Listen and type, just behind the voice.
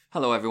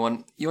Hello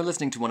everyone, you're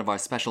listening to one of our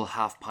special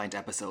Half-Pint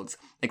episodes,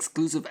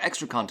 exclusive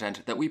extra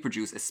content that we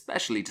produce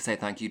especially to say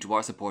thank you to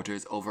our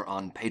supporters over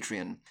on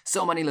Patreon.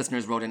 So many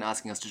listeners wrote in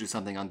asking us to do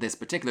something on this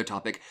particular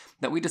topic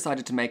that we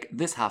decided to make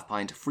this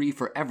Half-Pint free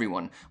for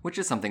everyone, which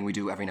is something we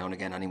do every now and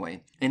again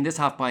anyway. In this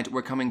Half-Pint,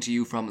 we're coming to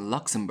you from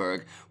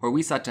Luxembourg, where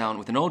we sat down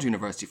with an old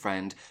university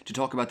friend to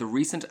talk about the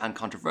recent and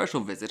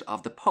controversial visit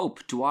of the Pope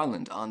to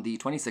Ireland on the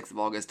 26th of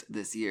August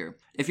this year.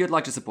 If you'd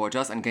like to support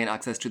us and gain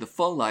access to the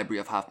full library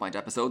of Half-Pint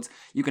episodes,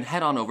 you can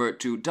head on over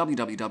to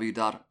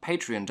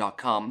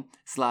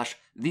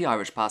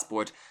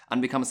www.patreon.com/theirishpassport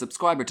and become a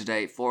subscriber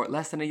today for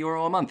less than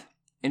 €1 a month.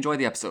 Enjoy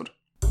the episode.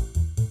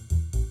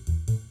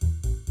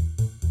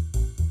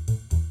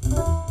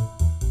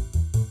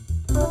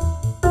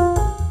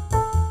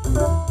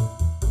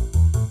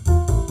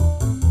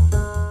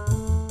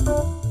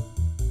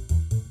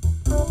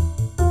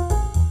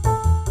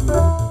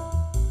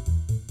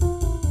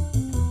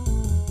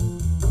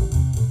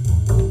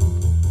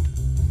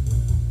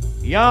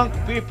 Young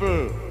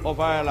people of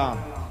Ireland,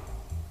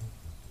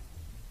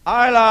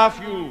 I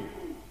love you.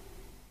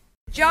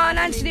 John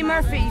Anthony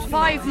Murphy,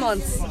 5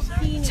 months.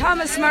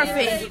 Thomas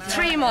Murphy,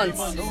 3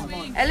 months.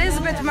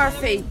 Elizabeth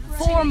Murphy,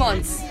 4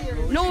 months.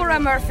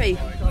 Nora Murphy,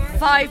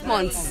 5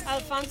 months.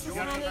 Alphonsus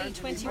Hanley,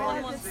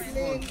 21 months.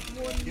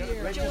 1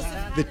 year.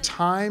 The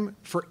time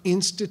for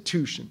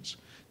institutions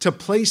to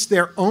place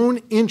their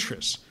own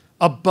interests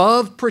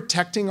above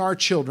protecting our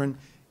children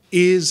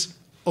is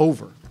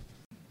over.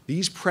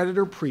 These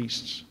predator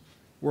priests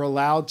were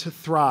allowed to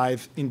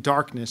thrive in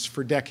darkness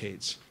for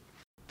decades.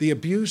 The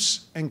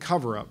abuse and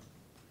cover-up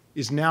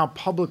is now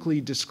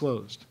publicly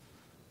disclosed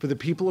for the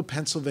people of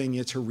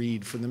Pennsylvania to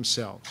read for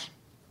themselves.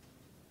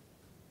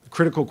 The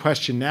critical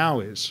question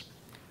now is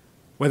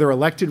whether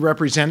elected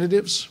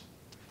representatives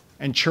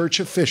and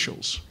church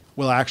officials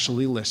will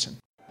actually listen.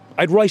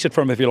 I'd write it for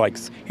him if he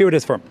likes. Here it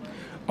is for him.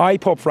 I,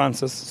 Pope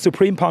Francis,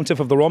 Supreme Pontiff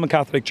of the Roman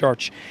Catholic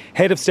Church,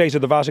 Head of State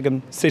of the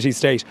Vatican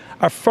City-State,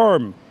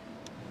 affirm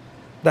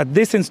that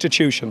this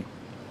institution,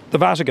 the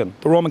Vatican,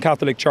 the Roman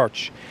Catholic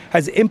Church,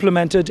 has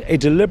implemented a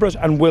deliberate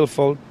and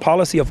willful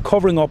policy of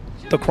covering up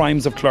the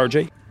crimes of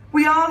clergy.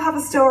 We all have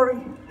a story.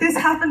 This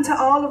happened to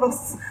all of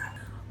us.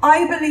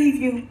 I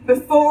believe you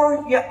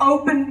before you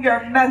open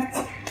your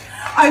mouth.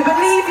 I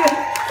believe you.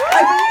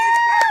 I believe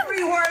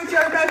every word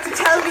you're about to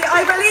tell me.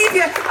 I believe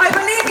you. I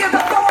believe you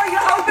before you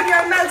open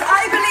your mouth.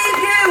 I believe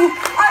you.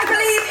 I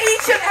believe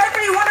each and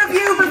every one of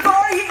you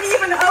before you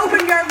even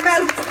open your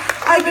mouth.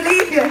 I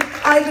believe you.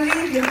 I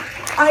believe you.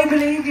 I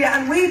believe you.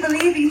 And we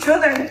believe each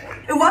other.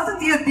 It wasn't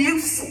the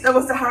abuse that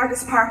was the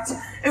hardest part.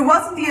 It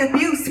wasn't the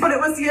abuse, but it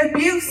was the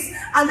abuse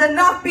and the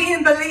not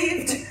being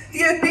believed.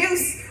 The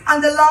abuse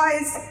and the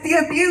lies. The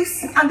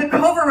abuse and the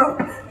cover-up.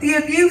 The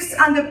abuse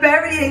and the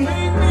burying.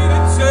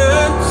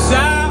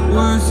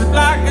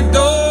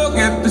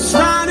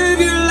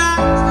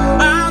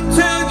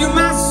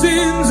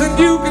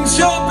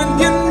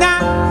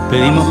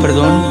 Pedimos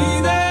perdón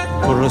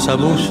por los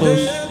abusos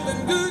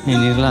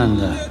en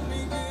Irlanda,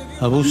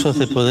 abusos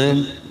de poder,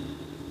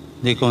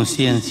 de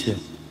conciencia,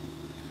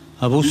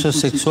 abusos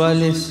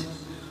sexuales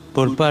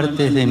por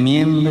parte de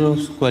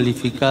miembros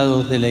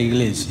cualificados de la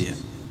Iglesia.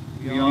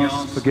 We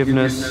ask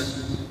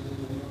forgiveness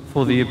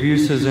for the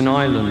abuses in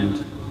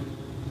Ireland,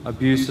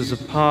 abuses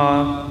of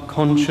power,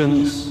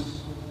 conscience,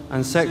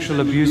 and sexual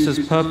abuses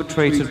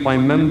perpetrated by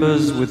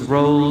members with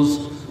roles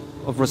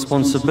of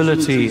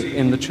responsibility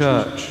in the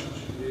Church.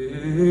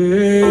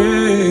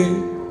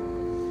 Amen.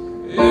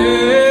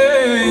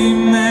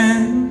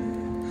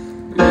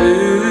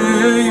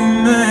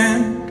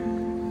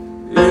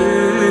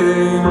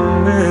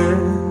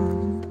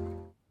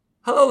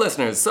 Hello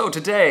listeners, so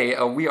today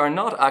we are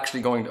not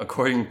actually going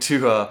according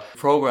to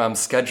program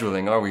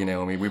scheduling, are we,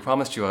 Naomi? We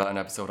promised you an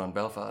episode on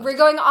Belfast. We're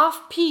going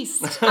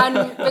off-piste,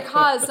 and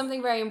because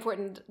something very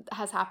important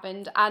has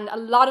happened, and a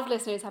lot of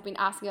listeners have been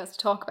asking us to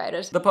talk about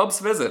it. The Pope's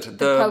visit.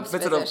 The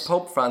visit of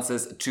Pope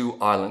Francis to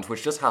Ireland,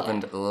 which just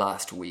happened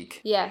last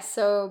week. Yes,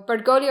 so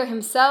Bergoglio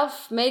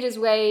himself made his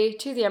way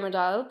to the Emerald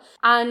Isle,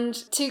 and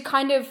to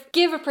kind of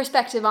give a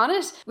perspective on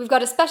it, we've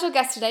got a special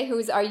guest today who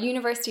is our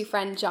university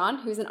friend John,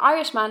 who's an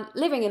Irishman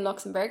living in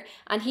Luxembourg,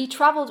 and he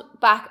travelled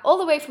back all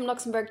the way from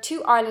Luxembourg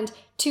to Ireland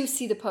to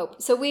see the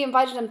Pope. So we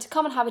invited him to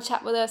come and have a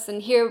chat with us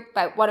and hear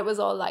about what it was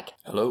all like.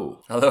 Hello,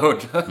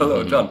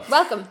 John.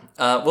 Welcome.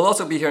 We'll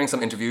also be hearing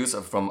some interviews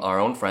from our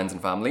own friends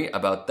and family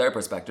about their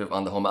perspective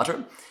on the whole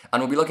matter.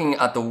 And we'll be looking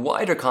at the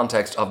wider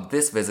context of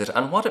this visit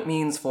and what it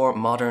means for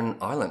modern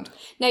Ireland.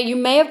 Now, you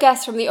may have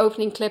guessed from the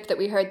opening clip that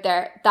we heard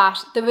there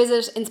that the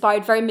visit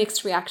inspired very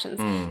mixed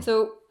reactions.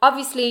 So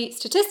obviously,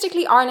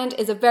 statistically, Ireland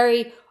is a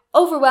very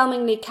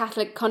overwhelmingly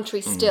Catholic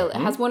country still. It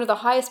has one of the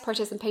highest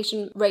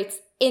participation rates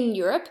in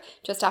Europe,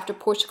 just after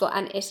Portugal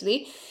and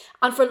Italy.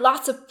 And for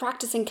lots of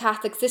practicing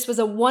Catholics, this was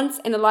a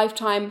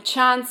once-in-a-lifetime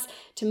chance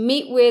to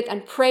meet with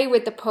and pray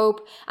with the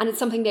Pope, and it's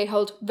something they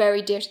hold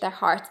very dear to their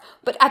hearts.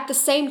 But at the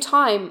same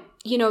time,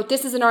 you know,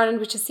 this is an Ireland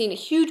which has seen a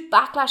huge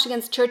backlash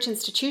against church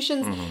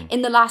institutions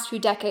in the last few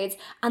decades,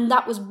 and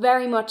that was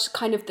very much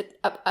kind of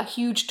a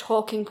huge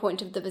talking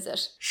point of the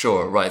visit.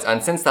 Sure, right.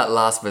 And since that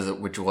last visit,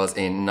 which was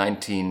in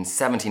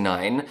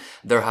 1979,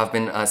 there have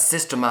been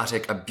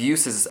systematic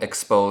abuses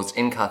exposed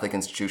in Catholic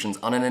institutions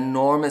on an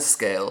enormous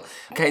scale.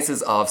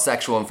 Cases of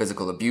sexual and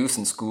physical abuse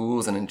in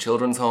schools and in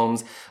children's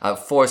homes,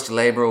 forced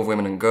labour of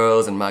women and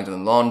girls in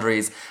Magdalene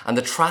laundries, and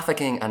the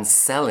trafficking and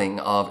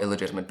selling of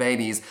illegitimate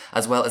babies,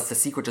 as well as the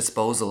secret disposal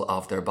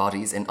of their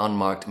bodies in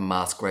unmarked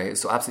mass graves.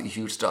 So absolutely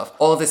huge stuff.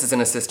 All of this is in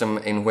a system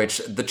in which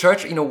the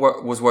church, you know,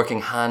 was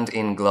working hand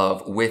in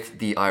glove with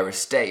the Irish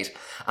state.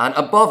 And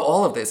above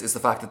all of this is the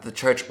fact that the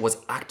church was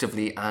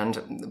actively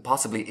and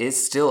possibly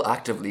is still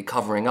actively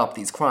covering up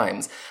these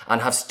crimes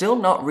and have still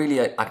not really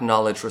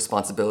acknowledged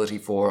responsibility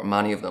for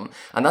many of them.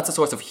 And that's a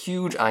source of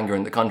huge anger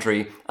in the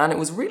country, and it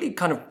was really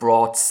kind of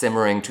brought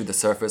simmering to the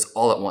surface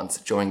all at once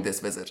during this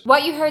visit.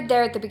 What you heard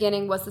there at the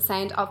beginning was the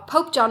sound of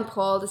Pope John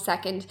Paul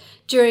II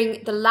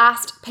during the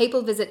last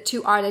papal visit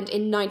to Ireland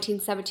in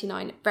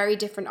 1979. Very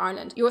different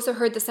Ireland. You also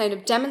heard the sound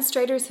of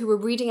demonstrators who were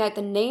reading out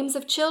the names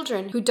of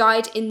children who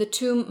died in the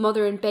Tomb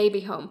Mother and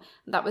Baby Home.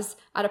 That was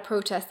at a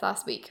protest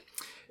last week.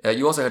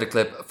 You also heard a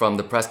clip from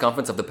the press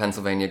conference of the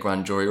Pennsylvania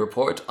Grand Jury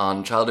report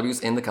on child abuse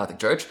in the Catholic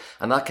Church,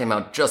 and that came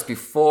out just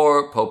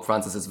before Pope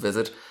Francis's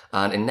visit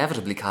and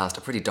inevitably cast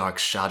a pretty dark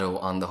shadow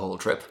on the whole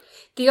trip.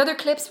 The other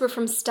clips were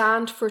from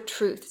Stand for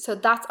Truth. So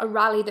that's a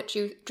rally that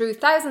drew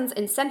thousands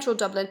in central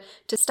Dublin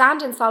to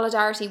stand in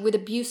solidarity with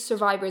abuse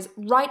survivors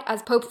right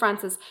as Pope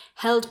Francis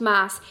held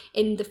Mass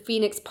in the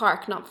Phoenix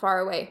Park not far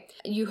away.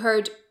 You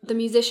heard the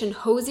musician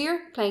Hosier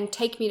playing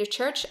Take Me to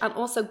Church, and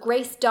also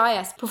Grace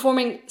Dias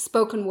performing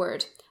spoken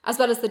word, as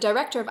well as the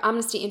director of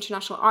Amnesty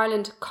International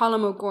Ireland,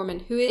 Colm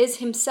O'Gorman, who is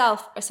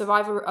himself a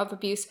survivor of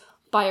abuse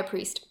by a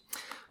priest.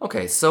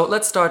 Okay, so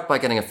let's start by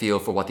getting a feel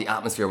for what the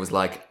atmosphere was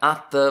like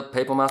at the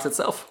Papal Mass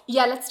itself.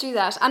 Yeah, let's do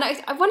that. And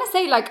I want to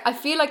say, like, I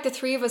feel like the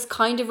three of us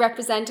kind of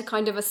represent a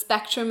kind of a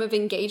spectrum of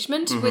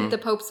engagement with the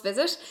Pope's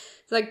visit.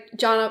 Like,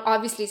 John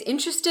obviously is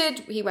interested.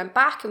 He went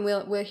back, and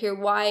we'll hear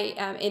why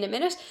in a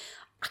minute.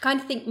 I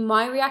kind of think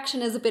my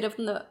reaction is a bit of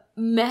the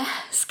meh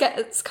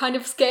kind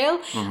of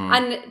scale.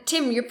 And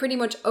Tim, you're pretty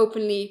much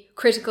openly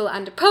critical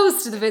and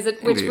opposed to the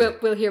visit, which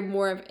we'll hear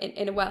more of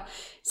in a while.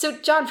 So,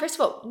 John, first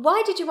of all,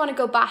 why did you want to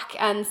go back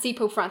and see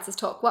Pope Francis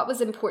talk? What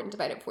was important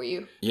about it for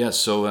you? Yeah,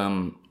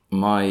 so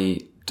my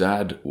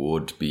dad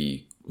would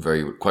be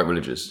quite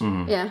religious.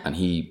 Yeah. And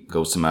he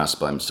goes to Mass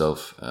by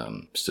himself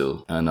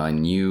still. And I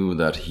knew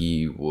that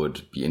he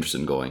would be interested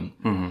in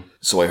going.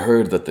 So I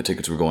heard that the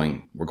tickets were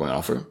going on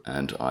offer.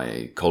 And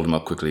I called him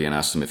up quickly and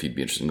asked him if he'd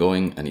be interested in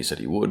going. And he said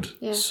he would.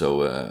 Yeah.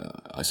 So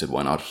I said,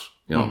 why not?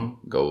 You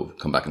know,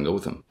 come back and go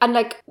with him. And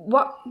like,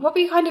 what were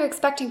you kind of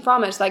expecting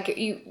from it? Like,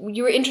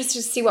 you were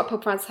interested to see what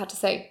Pope Francis had to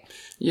say.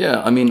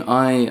 Yeah, I mean,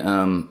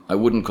 I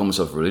wouldn't call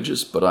myself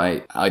religious, but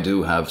I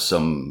do have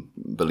some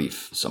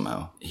belief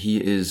somehow.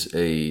 He's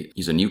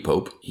a new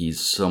pope. He's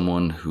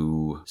someone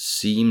who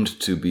seems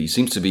to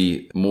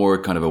be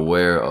more kind of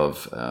aware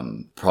of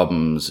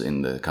problems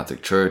in the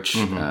Catholic Church,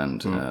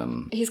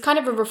 and he's kind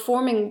of a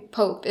reforming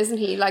pope, isn't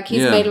he? Like,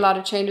 he's made a lot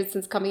of changes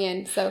since coming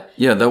in. So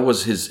yeah, that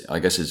was his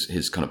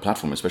kind of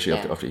platform, especially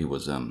after he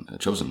was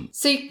chosen.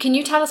 So can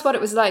you tell us what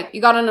it was like?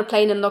 You got on a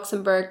plane in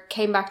Luxembourg,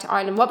 came back to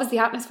Ireland. What was the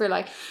atmosphere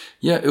like?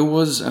 Yeah, it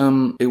was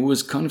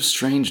kind of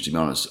strange, to be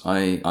honest.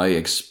 I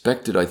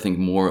expected, I think,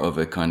 more of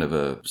a kind of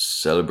a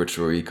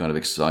celebratory, kind of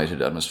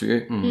excited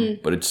atmosphere,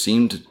 but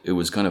it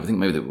was kind of, I think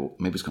maybe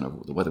it's kind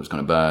of, the weather was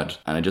kind of bad,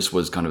 and it just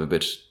was kind of a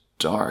bit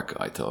dark,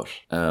 I thought.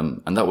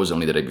 And that was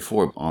only the day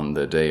before. On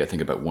the day, I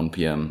think about 1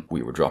 p.m,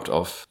 we were dropped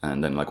off,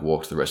 and then like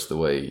walked the rest of the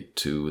way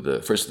to the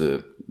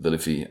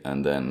Liffey,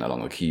 and then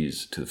along the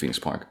quays to the Phoenix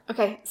Park.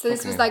 Okay, so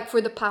this was like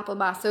for the Papal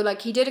Mass. So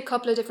like he did a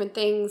couple of different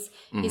things.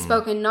 He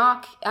spoke in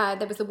Knock.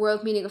 There was the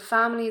World Meeting of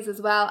Families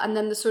as well, and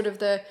then the sort of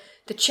the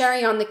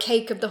cherry on the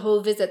cake of the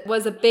whole visit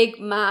was a big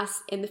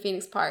mass in the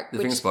Phoenix Park.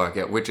 Phoenix Park,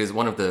 yeah, which is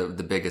one of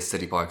the biggest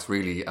city parks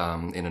really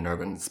in an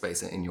urban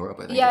space in Europe,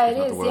 I think. Yeah,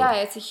 it is. Yeah,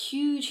 it's a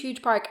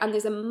huge park, and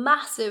there's a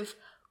massive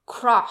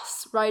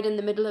cross right in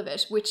the middle of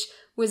it, which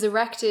was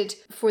erected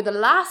for the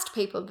last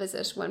papal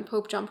visit when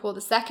Pope John Paul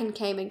II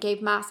came and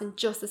gave Mass in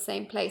just the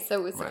same place.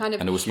 So it was kind of...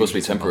 And it was supposed to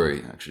be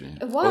temporary, actually.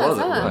 It was,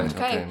 Right,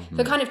 okay.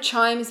 So it kind of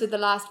chimes with the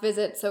last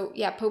visit. So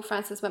yeah, Pope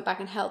Francis went back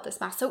and held this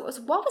Mass. So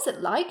what was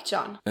it like,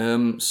 John?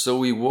 So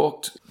we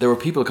walked... There were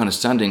people kind of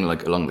standing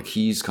like along the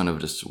quays, kind of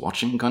just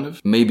watching, kind of.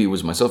 Maybe it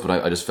was myself,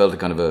 but I just felt a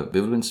kind of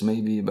ambivalence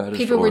maybe about it.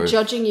 People were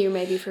judging you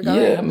maybe for going.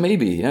 Yeah,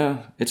 maybe,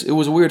 yeah. It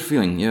was a weird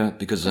feeling, yeah,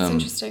 because... That's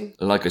interesting.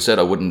 Like I said,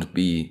 I wouldn't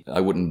be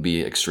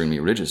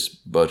extremely religious,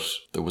 but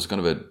there was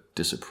kind of a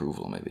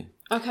disapproval maybe.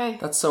 Okay.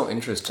 That's so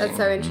interesting. That's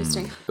so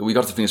interesting. We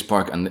got to Phoenix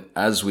Park, and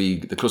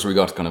the closer we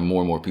got, kind of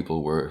more and more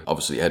people were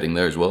obviously heading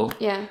there as well.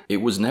 Yeah. It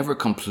was never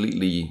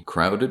completely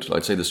crowded.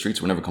 I'd say the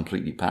streets were never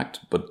completely packed.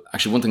 But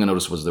actually, one thing I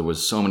noticed was there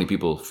was so many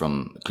people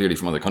clearly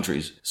from other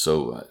countries.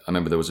 So I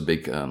remember there was a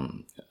big,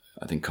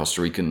 I think,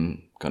 Costa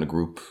Rican kind of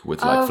group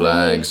with like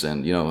flags,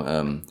 and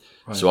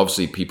so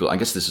obviously people, I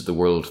guess this is the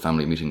World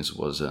Family Meetings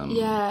was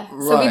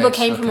so people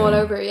came from all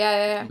over.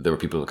 Yeah. There were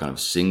people kind of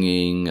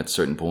singing at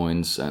certain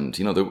points, and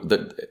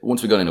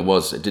once we got in,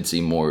 it did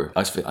seem more,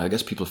 I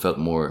guess people felt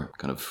more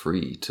kind of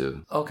free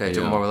to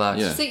more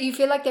relaxed. Yeah. So you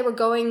feel like they were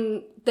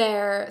going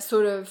there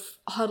sort of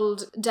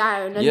huddled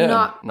down and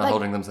not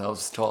holding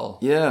themselves tall.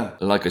 Yeah,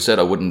 like I said,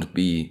 I wouldn't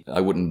be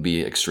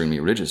extremely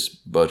religious,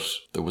 but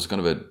there was kind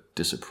of a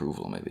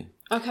disapproval maybe.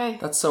 Okay.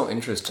 That's so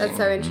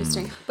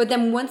interesting. But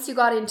then once you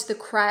got into the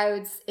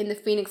crowds in the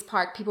Phoenix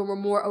Park, people were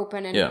more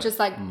open and just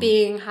like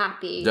being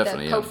happy that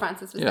Pope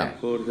Francis was there.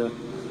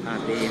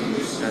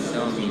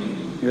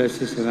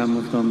 Gracias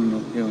hagamos Domino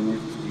Deo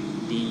nostro,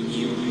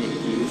 dignum et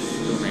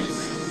justum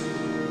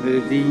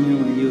est.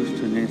 Dignum et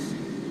justum est.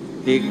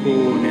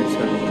 Eco nel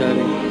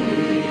salutare.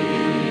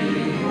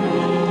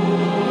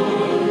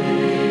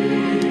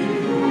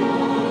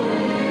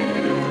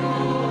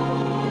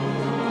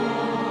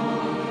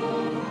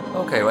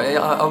 Okay,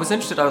 well, I was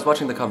interested. I was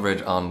watching the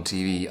coverage on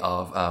TV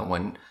of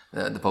when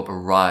the Pope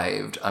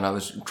arrived, and I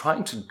was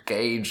trying to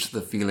gauge the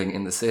feeling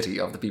in the city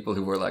of the people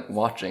who were like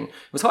watching.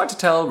 It was hard to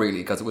tell really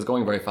because it was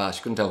going very fast.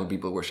 You couldn't tell when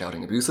people were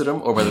shouting abuse at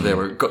him or whether they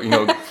were,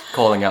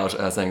 calling out,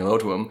 saying hello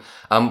to him.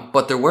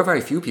 But there were very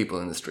few people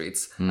in the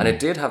streets, and it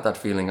did have that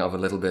feeling of a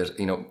little bit,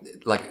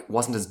 like it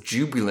wasn't as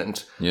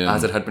jubilant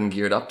as it had been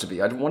geared up to be.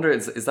 I wonder,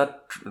 was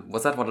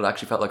that what it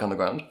actually felt like on the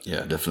ground?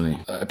 Yeah, definitely.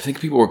 I think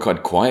people were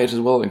quite quiet as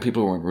well, and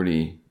people weren't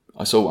really.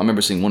 So I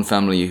remember seeing one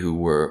family who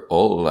were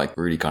all like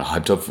really kind of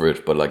hyped up for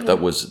it, but like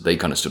they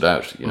kind of stood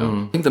out,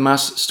 I think the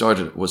mass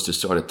was to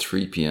start at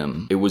 3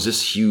 p.m. It was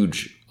this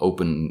huge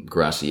open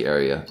grassy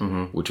area,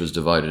 which was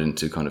divided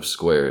into kind of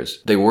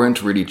squares. They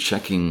weren't really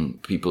checking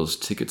people's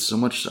tickets so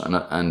much,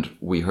 and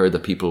we heard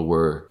that people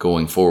were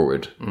going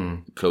forward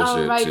closer.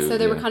 Oh, right. To, so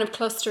they were kind of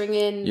clustering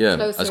in.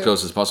 Closer. As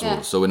close as possible.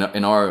 Yeah. So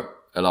in our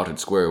allotted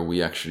square,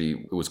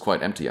 it was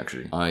quite empty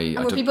actually.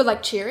 Were people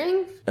like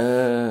cheering?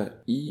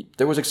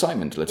 There was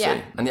excitement, let's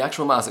say. And the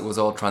actual mass, it was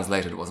all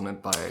translated, wasn't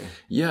it?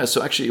 Yeah,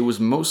 so actually it was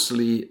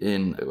mostly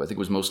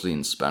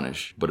in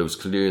Spanish, but it was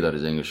clear that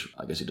his English,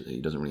 I guess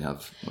he doesn't really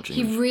have much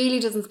English. He really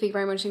doesn't speak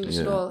very much English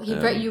at all.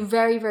 You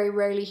very, very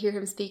rarely hear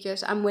him speak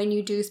it, and when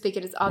you do speak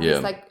it, it's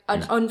obvious like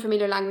an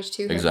unfamiliar language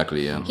to him.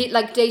 Exactly, yeah. He,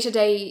 like day to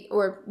day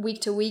or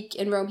week to week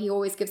in Rome, he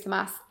always gives the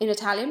mass in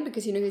Italian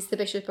because he's the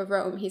Bishop of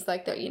Rome. He's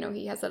like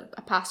he has a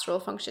pastoral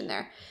function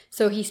there,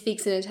 so he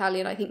speaks in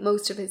Italian I think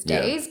most of his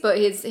days, but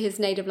his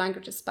native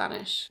language is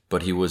Spanish.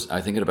 But he was,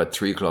 I think at about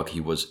 3 o'clock, he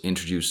was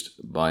introduced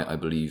by, I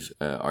believe,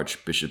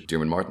 Archbishop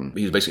Diarmuid Martin.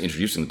 He was basically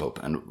introducing the Pope,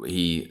 and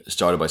he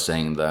started by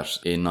saying that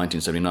in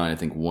 1979 I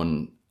think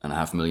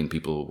 1.5 million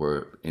people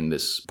were in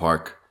this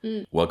park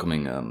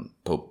welcoming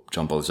Pope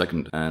John Paul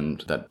II,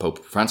 and that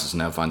Pope Francis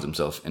now finds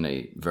himself in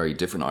a very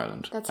different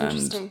Ireland. That's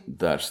interesting. And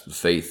that the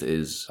faith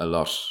is a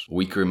lot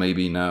weaker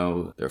maybe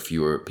now. There are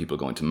fewer people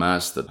going to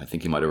Mass. That I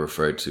think he might have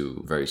referred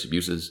to various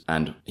abuses.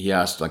 And he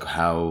asked like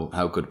how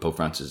could Pope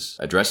Francis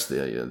address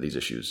these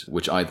issues,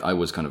 which I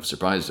was kind of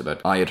surprised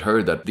about. I had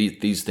heard that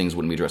these things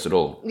wouldn't be addressed at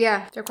all.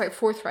 Yeah, they're quite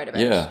forthright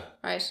about it.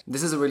 Right.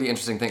 This is a really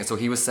interesting thing. So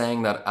he was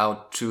saying that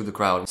out to the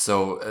crowd.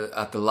 So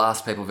at the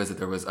last papal visit,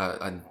 there was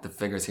the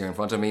figures here in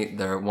front of me.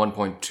 There are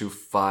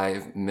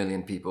 1.25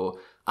 million people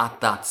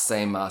at that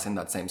same mass in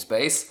that same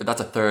space. But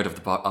that's a third of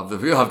the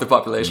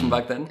population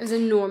back then. It was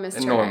enormous.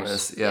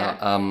 Enormous, yeah.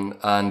 And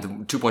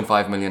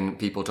 2.5 million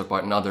people took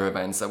part in other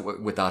events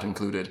with that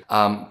included.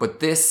 But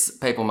this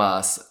papal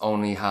mass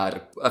only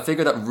had a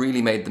figure that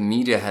really made the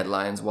media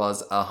headlines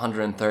was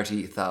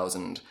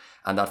 130,000,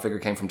 and that figure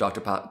came from Dr.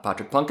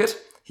 Patrick Plunkett.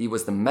 He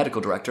was the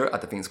medical director at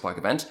the Phoenix Park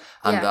event,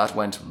 and that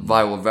went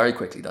viral very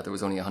quickly, that there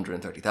was only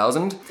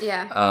 130,000.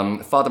 Yeah.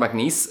 Father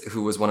McNeese,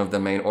 who was one of the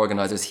main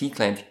organisers, he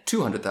claimed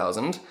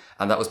 200,000,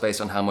 and that was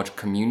based on how much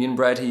communion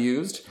bread he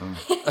used.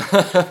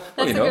 That's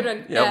a good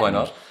one. Yeah, why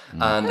not?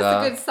 And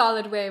that's a good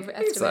solid way of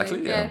estimating.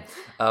 Exactly, yeah.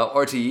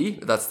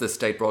 RTE, that's the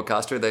state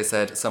broadcaster, they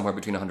said somewhere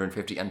between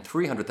 150 and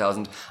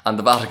 300,000, and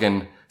the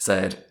Vatican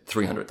said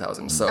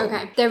 300,000. So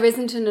okay, there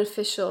isn't an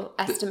official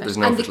estimate. There's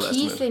no official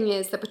estimate. And the key thing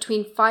is that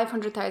between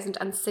 500,000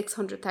 and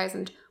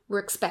 600,000 were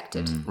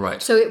expected.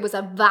 Right. So it was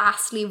a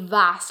vastly,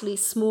 vastly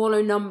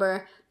smaller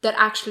number that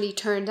actually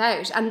turned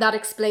out, and that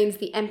explains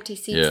the empty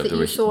seats that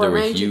you saw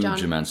around you, John. There were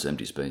huge amounts of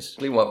empty space.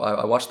 Well,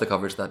 I watched the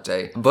coverage that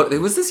day, but it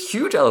was this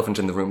huge elephant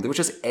in the room. There was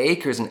just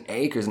acres and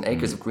acres and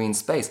acres of green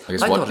space. I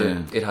thought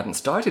it hadn't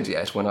started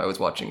yet when I was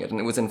watching it, and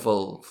it was in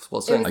full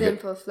swing. It was in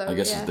full flow. I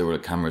guess there were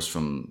cameras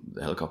from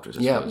the helicopters.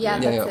 Yeah,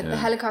 that's it. The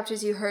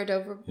helicopters you heard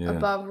over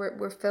above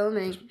were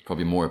filming.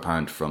 Probably more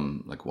apparent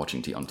from like watching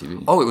on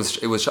TV. Oh,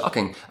 it was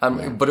shocking.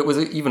 But it was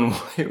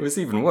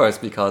even worse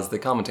because the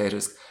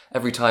commentators,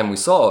 every time we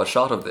saw a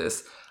shot of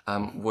this,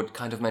 would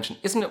kind of mention,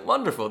 isn't it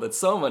wonderful that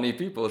so many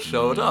people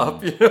showed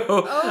up, you know?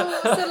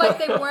 Oh, so like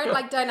they weren't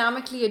like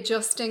dynamically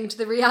adjusting to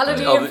the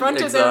reality in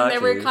front of them. They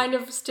were kind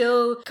of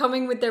still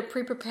coming with their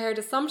pre-prepared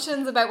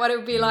assumptions about what it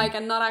would be like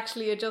and not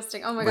actually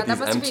adjusting. Oh my God, that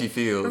must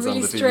be a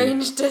really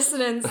strange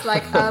dissonance.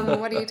 Like,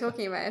 what are you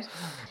talking about?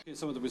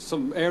 There was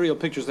some aerial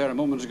pictures there a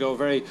moment ago,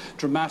 very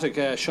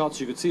dramatic shots.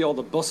 You could see all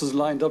the buses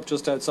lined up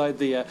just outside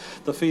the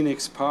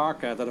Phoenix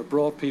Park that have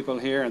brought people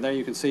here, and there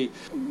you can see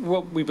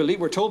what we believe.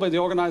 We're told by the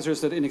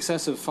organisers that in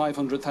excess of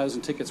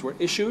 500,000 tickets were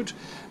issued.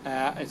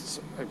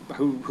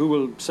 Who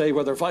will say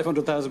whether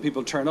 500,000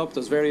 people turn up?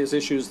 There's various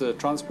issues, the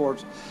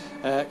transport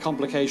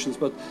complications,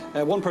 but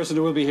one person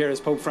who will be here is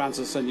Pope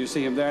Francis, and you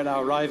see him there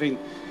now arriving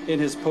in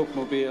his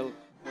Pope-mobile.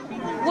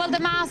 Well, the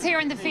Mass here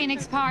in the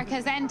Phoenix Park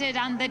has ended,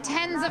 and the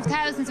tens of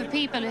thousands of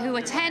people who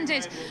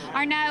attended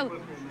are now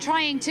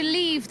trying to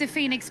leave the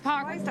Phoenix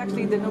Park.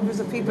 Actually, the numbers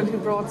of people who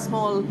brought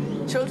small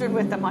children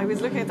with them, I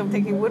was looking at them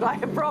thinking, would I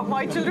have brought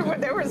my children when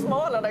they were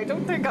small? And I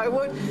don't think I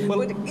would.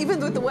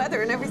 Even with the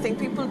weather and everything,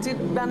 people did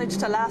manage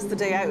to last the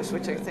day out,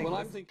 which I think.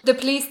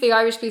 The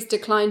Irish police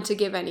declined to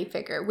give any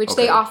figure, which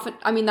they often,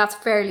 I mean, that's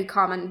fairly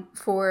common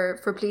for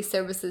police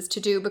services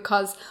to do,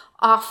 because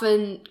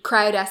often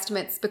crowd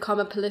estimates become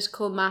a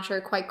political matter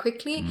quite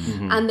quickly,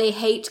 and they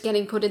hate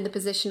getting put in the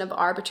position of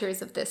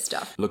arbiters of this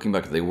stuff. Looking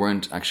back, they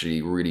weren't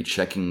actually really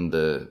checking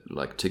the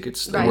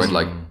tickets. They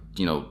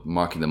weren't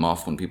marking them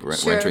off when people were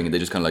entering. They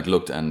just kind of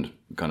looked and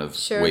kind of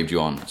waved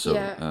you on. So,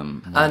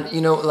 and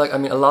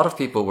a lot of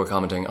people were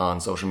commenting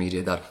on social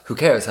media that who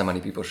cares how many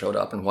people showed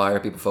up and why are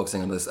people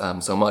focusing on this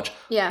so much?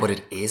 Yeah. But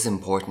it is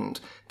important.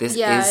 This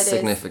is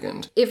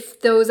significant. If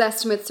those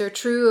estimates are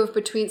true of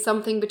between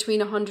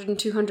 100 and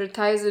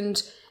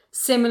 200,000,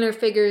 similar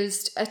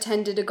figures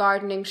attended a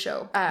gardening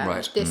show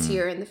this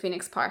year in the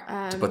Phoenix Park.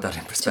 To put that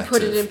in perspective. To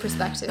put it in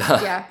perspective,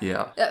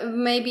 yeah.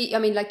 Maybe,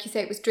 like you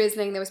say, it was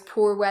drizzling, there was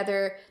poor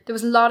weather. There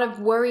was a lot of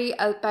worry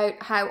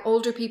about how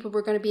older people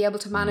were going to be able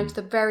to manage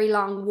the very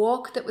long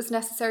walk that was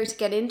necessary to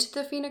get into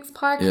the Phoenix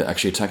Park. Yeah,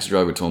 actually a taxi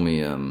driver told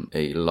me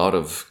a lot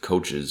of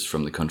coaches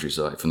from the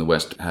countryside, from the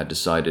west, had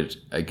decided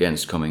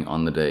against coming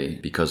on the day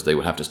because they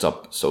would have to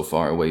stop so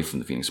far away from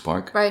the Phoenix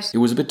Park. Right. It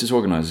was a bit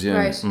disorganised,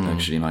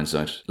 actually, in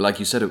hindsight. Like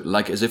you said,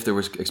 as if they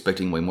were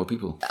expecting way more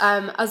people.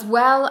 As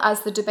well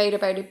as the debate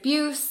about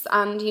abuse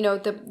and,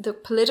 the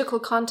political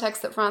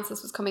context that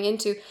Francis was coming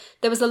into,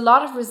 there was a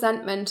lot of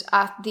resentment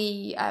at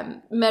the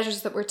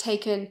measures that were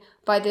taken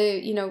by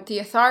the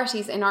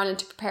authorities in Ireland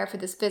to prepare for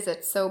this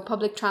visit. So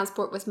public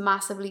transport was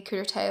massively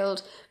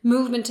curtailed.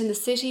 Movement in the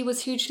city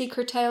was hugely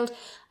curtailed.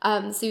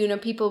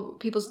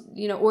 People's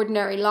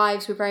ordinary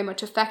lives were very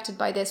much affected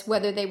by this,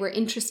 whether they were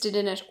interested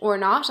in it or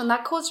not. And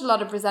that caused a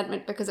lot of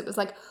resentment because it was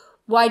like,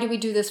 why do we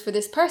do this for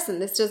this person?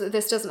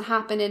 This doesn't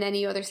happen in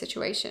any other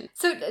situation.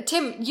 So,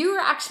 Tim, you were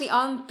actually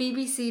on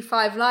BBC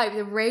 5 Live,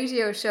 the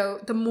radio show,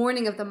 the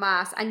morning of the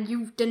Mass, and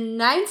you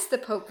denounced the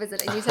Pope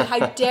visit, and you said,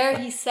 how dare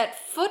he set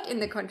foot in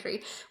the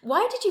country.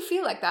 Why did you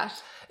feel like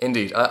that?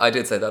 Indeed, I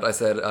did say that. I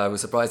said I was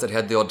surprised that he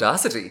had the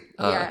audacity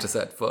to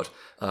set foot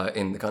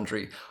in the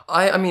country.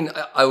 I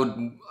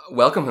would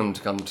welcome him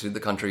to come to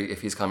the country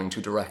if he's coming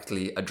to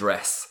directly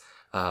address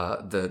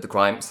the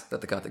crimes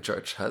that the Catholic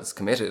Church has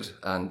committed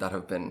and that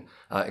have been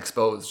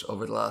exposed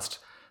over the last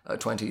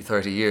 20,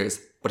 30 years.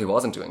 But he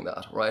wasn't doing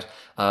that, right?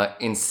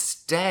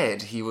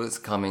 Instead, he was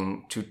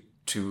coming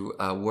to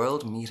a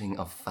world meeting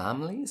of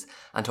families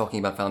and talking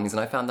about families. And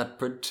I found that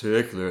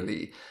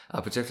particularly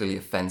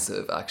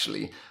offensive,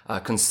 actually,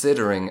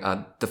 considering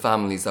the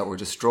families that were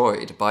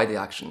destroyed by the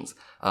actions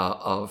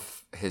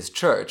of his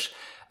church.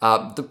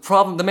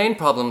 The main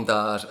problem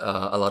that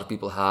a lot of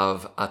people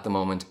have at the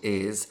moment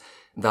is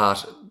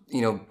that,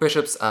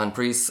 bishops and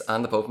priests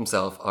and the Pope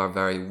himself are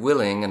very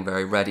willing and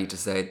very ready to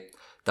say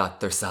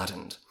that they're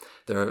saddened.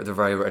 They're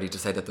very ready to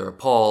say that they're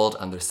appalled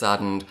and they're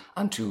saddened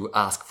and to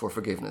ask for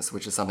forgiveness,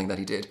 which is something that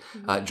he did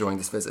during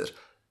this visit.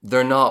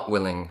 They're not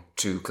willing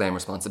to claim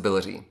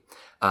responsibility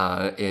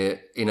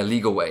in a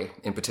legal way,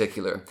 in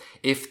particular.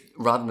 If,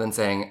 rather than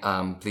saying,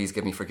 please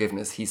give me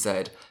forgiveness, he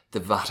said, the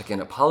Vatican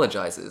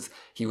apologizes,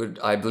 he would,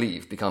 I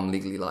believe, become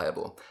legally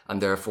liable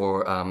and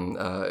therefore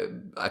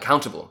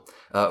accountable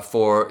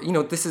for,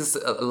 this is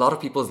a lot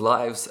of people's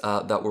lives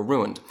that were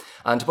ruined.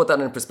 And to put that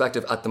in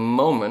perspective, at the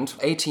moment,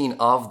 18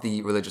 of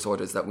the religious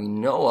orders that we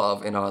know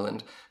of in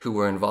Ireland who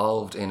were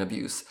involved in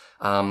abuse,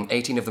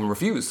 18 of them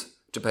refuse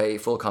to pay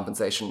full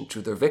compensation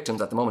to their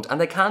victims at the moment.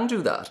 And they can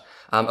do that,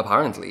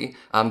 apparently.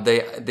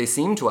 They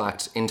seem to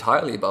act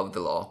entirely above the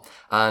law.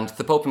 And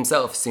the Pope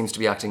himself seems to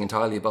be acting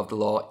entirely above the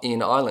law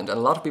in Ireland. And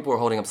a lot of people are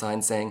holding up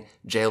signs saying,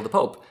 jail the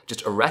Pope,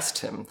 just arrest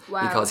him,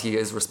 because he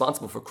is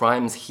responsible for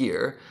crimes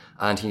here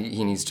and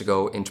he needs to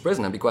go into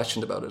prison and be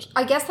questioned about it.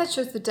 I guess that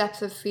shows the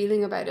depth of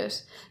feeling about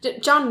it.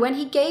 John, when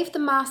he gave the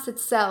Mass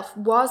itself,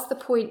 was the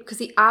point, because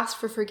he asked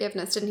for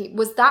forgiveness, didn't he?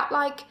 Was that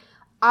like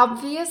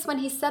obvious when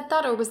he said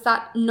that, or was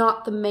that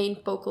not the main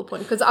focal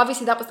point? Because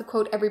obviously that was the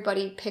quote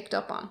everybody picked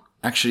up on.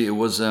 Actually, it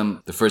was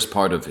the first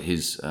part of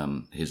his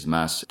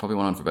mass. Probably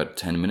went on for about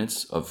 10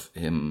 minutes of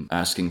him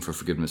asking for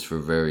forgiveness for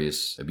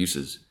various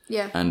abuses.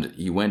 Yeah. And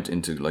he went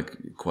into like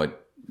quite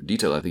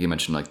detail. I think he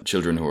mentioned like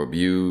children who were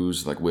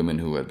abused, like women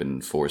who had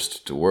been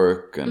forced to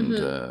work,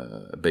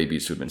 and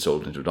babies who had been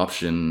sold into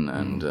adoption.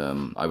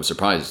 And I was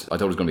surprised. I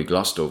thought it was going to be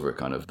glossed over.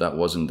 Kind of that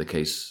wasn't the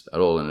case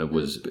at all, and it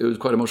was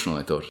quite emotional.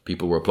 I thought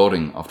people were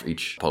applauding after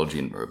each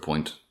apology or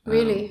point.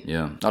 Really?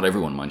 Yeah, not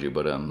everyone, mind you,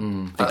 but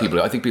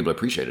I think people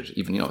appreciate it.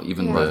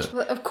 Even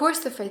Well, of course,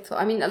 the faithful.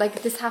 I mean,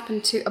 like this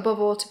happened to above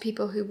all to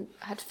people who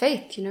had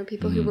faith.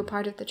 People who were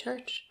part of the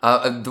church.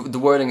 The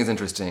wording is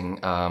interesting.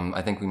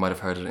 I think we might have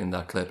heard it in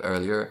that clip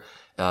earlier.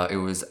 It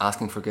was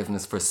asking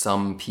forgiveness for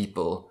some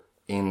people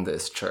in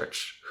this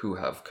church who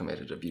have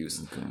committed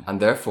abuse,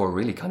 and therefore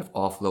really kind of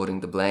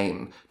offloading the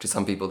blame to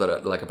some people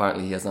that like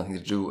apparently he has nothing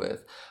to do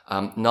with.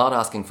 Not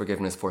asking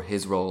forgiveness for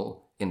his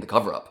role in the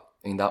cover-up.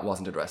 I mean, that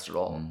wasn't addressed at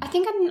all. I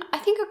think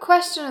a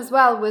question as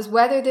well was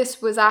whether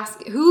this was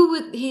who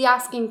would he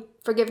asking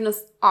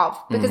forgiveness of?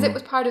 Because it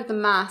was part of the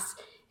mass.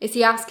 Is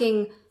he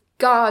asking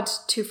God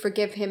to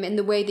forgive him in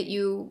the way that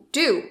you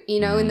do,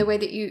 in the way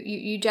that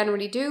you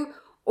generally do?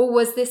 Or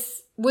was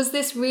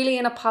this really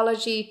an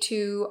apology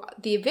to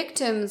the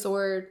victims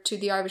or to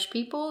the Irish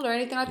people or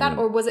anything like that?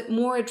 Or was it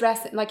more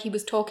addressed like he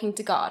was talking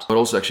to God? But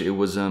also, actually, it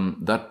was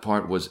that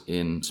part was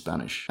in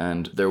Spanish,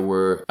 and there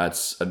were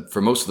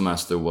for most of the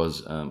mass there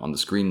was on the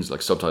screens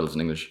like subtitles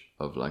in English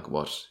of like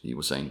what he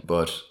was saying.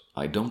 But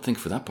I don't think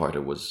for that part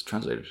it was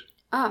translated.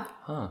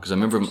 Because I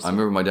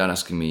remember my dad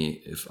asking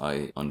me if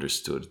I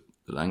understood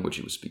the language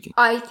he was speaking.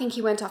 I think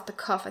he went off the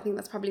cuff. I think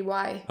that's probably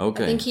why.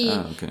 Okay. I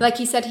think like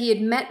he said, he had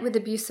met with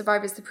abuse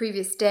survivors the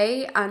previous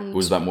day, and it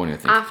was that morning, I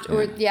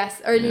think.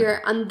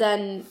 Earlier, and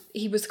then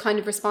he was kind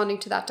of responding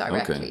to that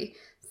directly. Okay.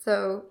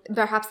 So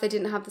perhaps they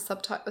didn't have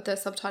the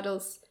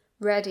subtitles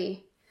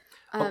ready.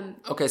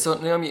 Okay, so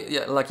Naomi,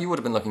 like you would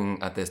have been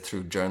looking at this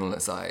through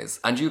journalist eyes,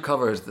 and you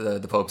covered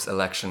the Pope's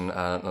election,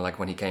 like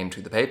when he came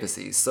to the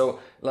papacy.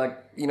 So, like,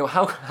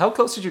 how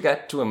close did you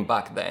get to him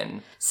back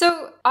then?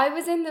 So I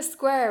was in the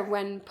square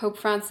when Pope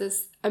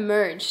Francis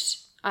emerged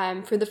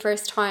for the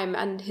first time,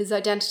 and his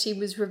identity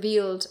was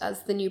revealed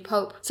as the new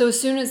Pope. So as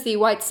soon as the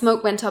white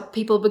smoke went up,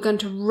 people began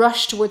to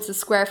rush towards the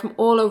square from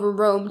all over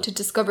Rome to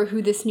discover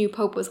who this new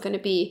Pope was going to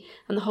be,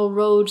 and the whole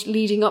road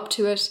leading up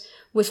to it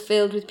was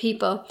filled with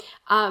people.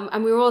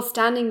 And we were all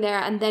standing there,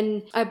 and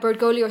then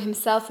Bergoglio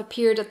himself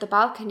appeared at the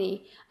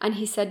balcony, and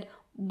he said,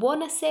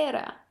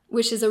 "Buonasera,"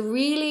 which is a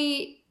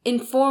really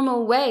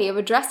informal way of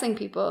addressing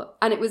people,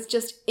 and it was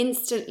just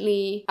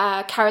instantly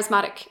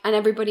charismatic, and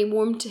everybody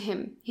warmed to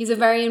him. He's a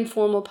very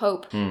informal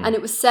pope, and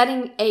it was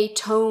setting a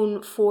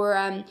tone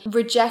for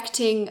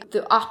rejecting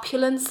the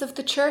opulence of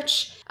the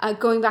church,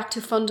 going back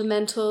to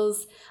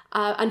fundamentals,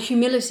 and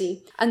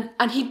humility. And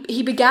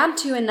he began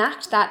to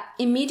enact that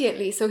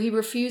immediately. So he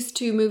refused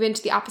to move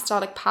into the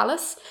Apostolic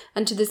Palace,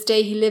 and to this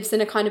day he lives in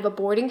a kind of a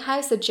boarding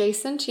house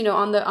adjacent,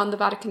 on the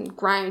Vatican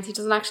grounds. He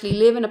doesn't actually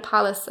live in a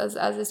palace as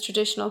is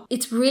traditional.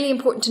 It's really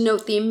important to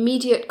note the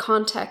immediate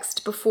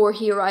context before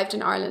he arrived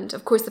in Ireland.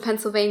 Of course, the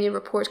Pennsylvania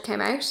report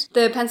came out.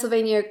 The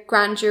Pennsylvania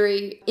grand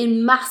jury,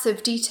 in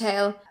massive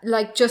detail,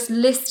 just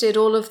listed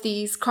all of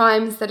these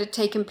crimes that had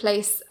taken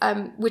place,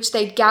 which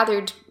they'd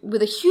gathered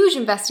with a huge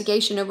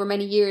investigation over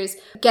many years,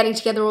 getting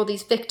together all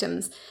these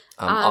victims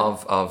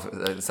of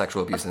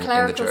sexual abuse in the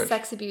church. Clerical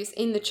sex abuse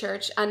in the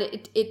church, and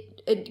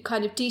it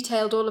kind of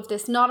detailed all of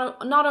this,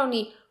 not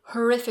only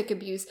horrific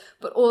abuse,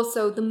 but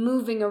also the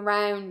moving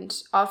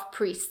around of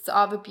priests,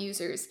 of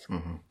abusers,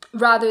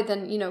 rather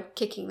than,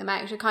 kicking them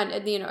out, a kind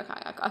of,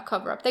 a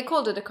cover-up. They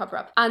called it a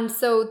cover-up. And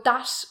so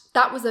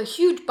that was a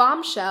huge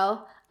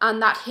bombshell,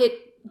 and that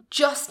hit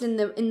just in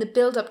the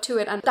build up to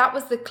it, and that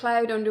was the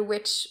cloud under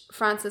which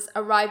Francis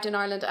arrived in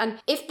Ireland. And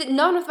if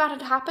none of that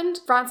had happened,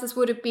 Francis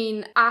would have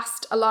been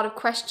asked a lot of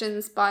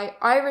questions by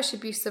Irish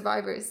abuse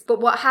survivors. But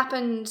what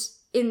happened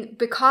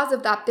because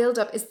of that build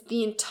up is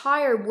the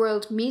entire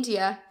world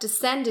media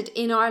descended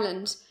in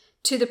Ireland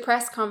to the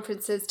press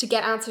conferences to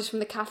get answers from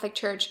the Catholic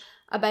Church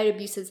about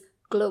abuses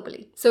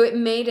globally. So it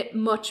made it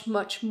much,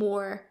 much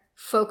more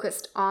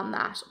focused on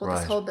that,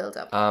 this whole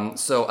build-up.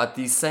 So at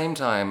the same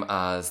time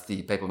as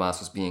the Papal Mass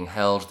was being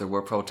held, there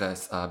were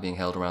protests being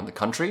held around the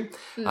country,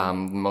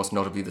 most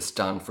notably the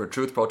Stand for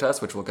Truth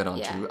protest, which we'll get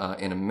on to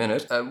in a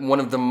minute. One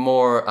of the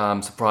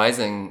more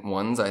surprising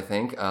ones, I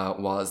think,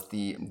 was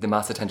the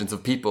mass attendance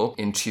of people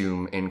in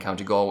Tuam in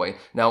County Galway.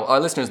 Now,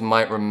 our listeners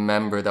might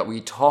remember that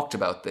we talked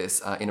about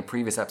this in a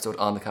previous episode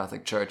on the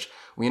Catholic Church.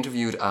 We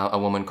interviewed a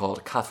woman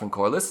called Catherine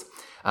Corliss.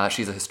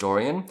 She's a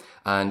historian,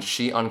 and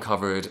she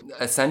uncovered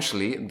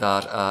essentially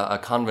that a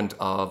convent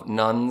of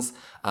nuns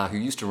who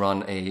used to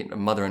run a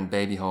mother and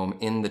baby home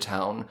in the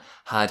town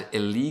had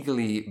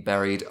illegally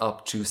buried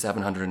up to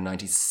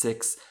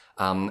 796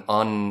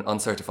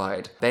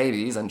 uncertified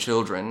babies and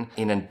children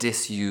in a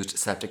disused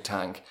septic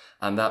tank.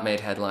 And that made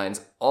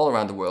headlines all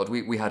around the world.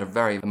 We had a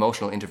very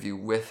emotional interview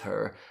with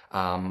her,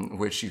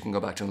 which you can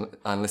go back to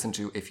and listen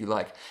to if you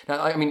like.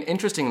 Now, I mean,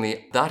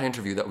 interestingly, that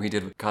interview that we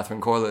did with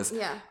Catherine Corliss,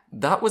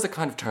 that was a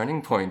kind of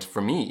turning point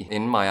for me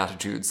in my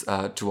attitudes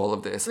to all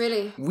of this.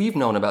 Really? We've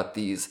known about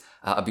these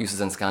abuses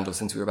and scandals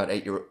since we were about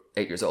 8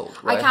 years old,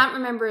 right? I can't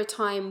remember a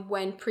time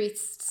when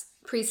priests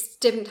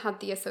didn't have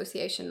the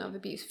association of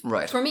abuse.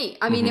 Right. For me,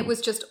 I mean, it was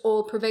just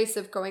all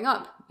pervasive growing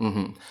up.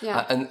 Mm-hmm.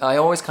 Yeah. And I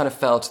always kind of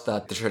felt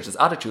that the church's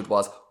attitude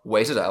was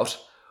wait it out,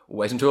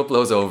 wait until it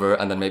blows over,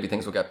 and then maybe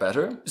things will get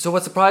better. So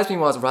what surprised me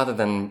was, rather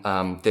than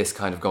this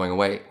kind of going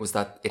away, was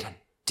that it had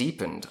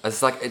deepened.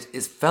 It's like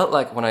it felt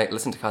like when I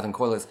listened to Catherine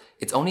Corliss,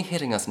 it's only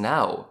hitting us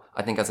now,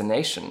 I think, as a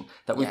nation,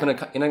 that we've been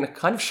in a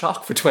kind of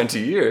shock for 20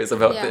 years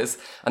about this,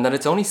 and that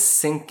it's only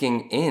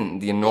sinking in,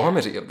 the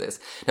enormity of this.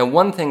 Now,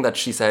 one thing that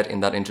she said in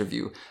that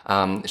interview,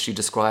 she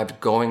described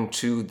going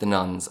to the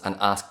nuns and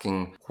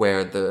asking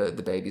where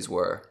the babies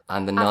were,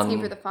 and the nun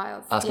asking for the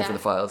files. Asking for the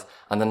files,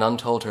 and the nun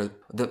told her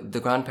the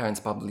grandparents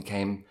probably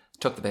came,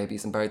 took the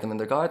babies and buried them in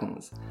their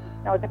gardens.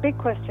 Now, the big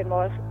question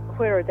was,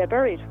 where are they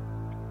buried?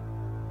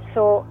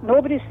 So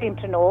nobody seemed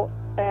to know.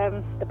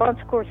 The Bon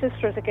Secours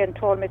sisters again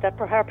told me that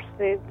perhaps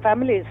the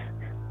families,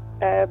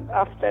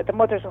 after the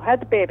mothers who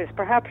had the babies,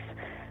 perhaps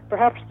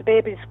the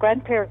babies'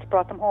 grandparents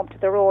brought them home to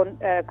their own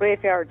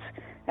graveyards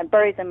and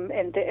buried them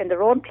in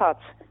their own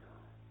plots.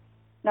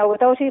 Now,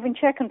 without even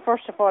checking,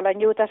 first of all, I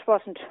knew that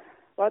wasn't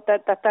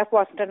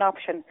an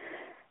option,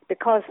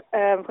 because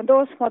when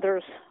those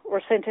mothers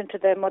were sent into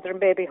the mother and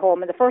baby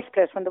home in the first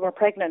place, when they were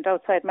pregnant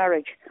outside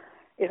marriage,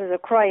 it was a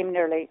crime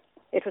nearly.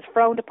 It was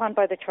frowned upon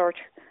by the church.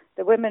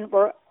 The women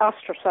were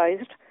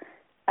ostracised,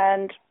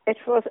 and it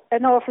was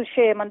an awful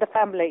shame on the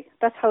family.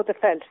 That's how they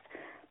felt,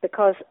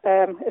 because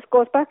it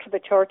goes back to the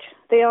church.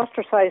 They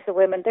ostracised the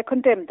women. They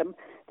condemned them.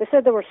 They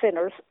said they were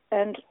sinners,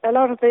 and a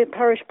lot of the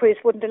parish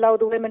priests wouldn't allow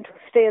the women to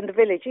stay in the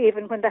village,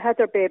 even when they had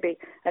their baby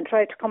and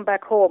tried to come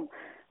back home.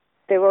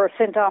 They were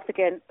sent off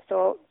again.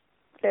 So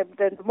the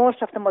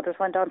most of the mothers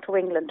went on to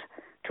England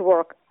to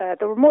work.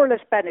 They were more or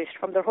less banished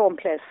from their home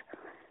place.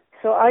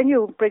 So I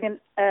knew bringing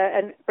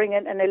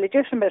an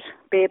illegitimate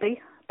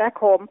baby back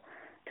home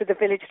to the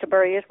village to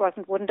bury it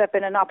wouldn't have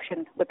been an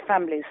option with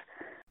families.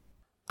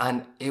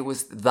 And it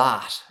was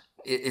that.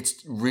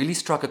 It's really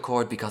struck a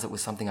chord because it was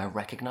something I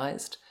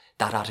recognised,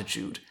 that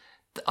attitude.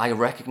 I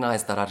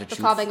recognised that attitude.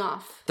 The fobbing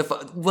off.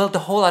 The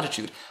whole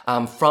attitude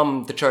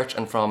from the church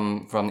and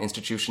from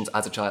institutions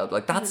as a child.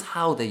 Like, that's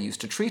how they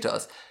used to treat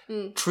us.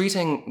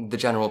 Treating the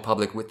general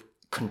public with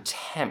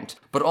contempt,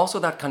 but also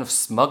that kind of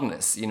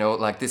smugness,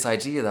 like this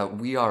idea that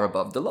we are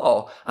above the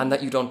law and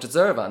that you don't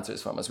deserve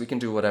answers from us. We can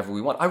do whatever we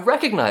want. I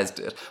recognized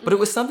it, but it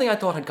was something I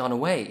thought had gone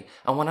away.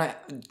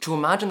 And to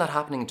imagine that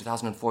happening in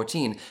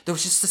 2014, there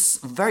was just this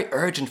very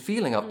urgent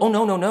feeling of, oh,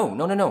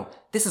 no,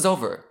 this is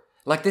over.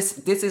 Like, this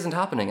isn't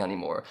happening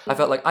anymore. I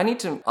felt like I need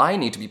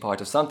to be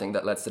part of something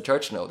that lets the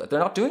church know that they're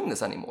not doing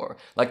this anymore.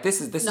 Like, this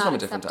is from a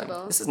different time.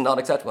 This is not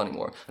acceptable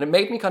anymore. And it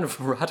made me kind of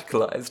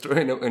radicalized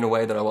in a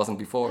way that I wasn't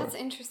before. That's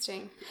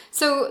interesting.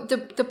 So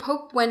the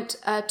Pope went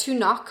to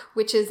Knock,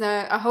 which is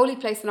a holy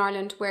place in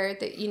Ireland where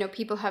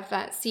people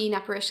have seen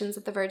apparitions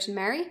of the Virgin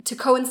Mary. To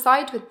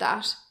coincide with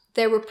that,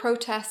 there were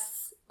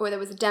protests, or there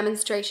was a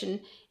demonstration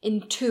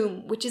in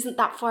Tuam, which isn't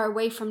that far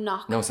away from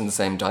Knock. No, it's in the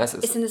same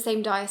diocese. It's in the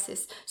same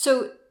diocese.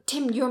 So,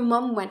 Tim, your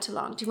mum went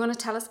along. Do you want to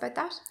tell us about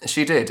that?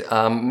 She did.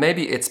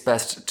 Maybe it's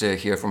best to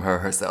hear from her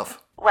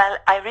herself. Well,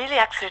 I really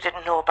actually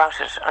didn't know about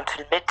it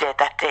until midday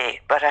that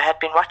day, but I had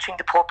been watching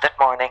the Pope that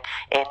morning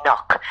in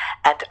Knock,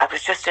 and I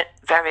was just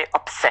very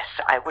upset.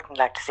 I wouldn't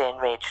like to say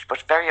enraged,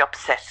 but very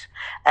upset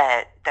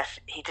that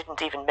he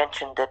didn't even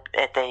mention the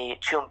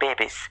Tuam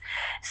babies.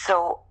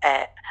 So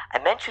I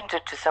mentioned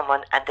it to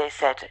someone, and they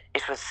said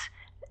it was...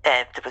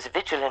 there was a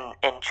vigil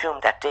in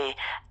Tuam that day,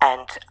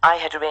 and I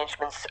had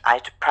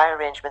prior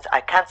arrangements.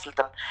 I cancelled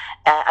them.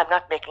 I'm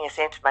not making a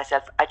saint of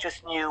myself. I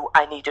just knew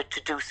I needed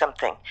to do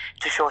something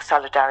to show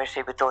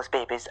solidarity with those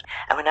babies.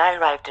 And when I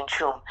arrived in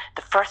Tuam,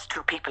 the first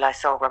two people I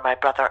saw were my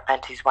brother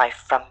and his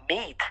wife from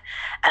Meath.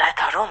 And I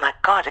thought, oh my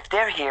God, if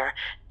they're here,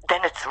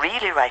 then it's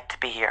really right to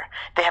be here.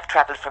 They have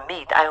travelled from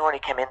Meath. I only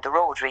came in the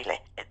road, really.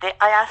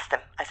 I asked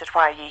them, I said,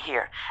 why are ye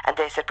here? And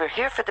they said, we're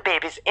here for the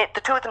babies,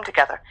 the two of them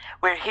together.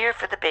 We're here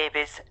for the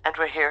babies, and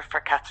we're here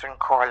for Catherine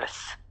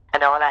Corliss.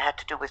 And all I had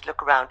to do was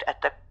look around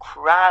at the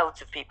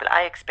crowds of people.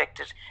 I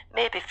expected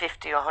maybe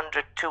 50,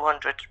 100,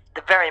 200,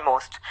 the very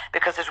most,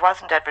 because it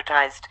wasn't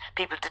advertised.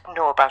 People didn't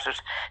know about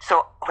it.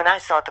 So when I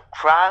saw the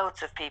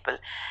crowds of people,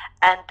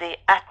 and the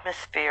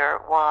atmosphere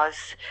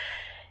was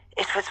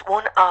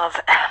one of...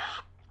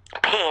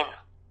 pain.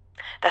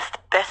 That's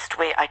the best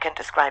way I can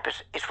describe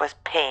it. It was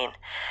pain.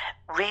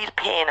 Real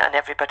pain on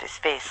everybody's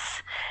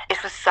face.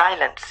 It was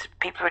silent.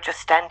 People were just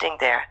standing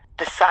there.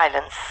 The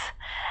silence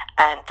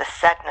and the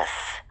sadness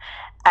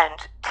and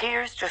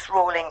tears just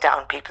rolling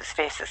down people's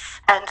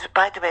faces. And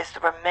by the way,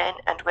 there were men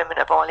and women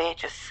of all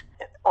ages.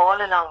 All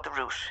along the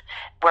route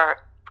were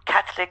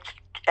Catholic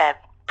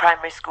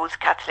primary schools,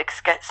 Catholic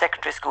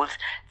secondary schools,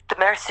 the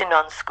Mercy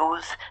Nun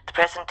schools, the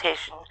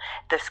Presentation,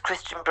 the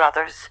Christian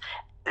Brothers,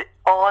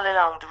 all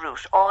along the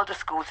route. All the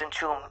schools in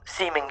Tuam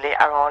seemingly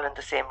are all on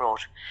the same road.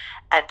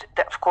 And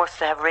of course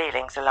they have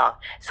railings along.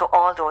 So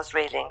all those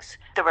railings,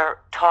 there were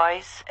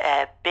toys,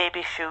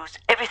 baby shoes,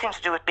 everything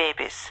to do with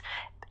babies,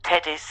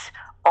 teddies,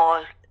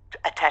 all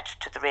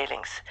attached to the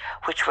railings,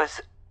 which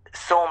was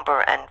somber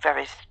and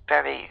very,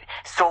 very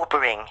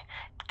sobering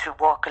to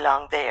walk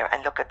along there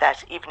and look at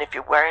that. Even if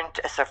you weren't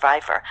a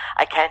survivor,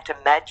 I can't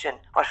imagine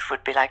what it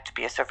would be like to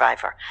be a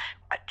survivor.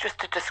 Just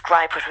to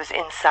describe what was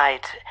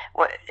inside,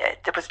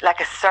 there was like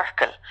a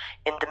circle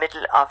in the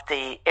middle of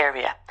the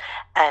area,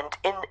 and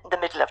in the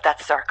middle of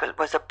that circle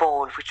was a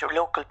bowl which a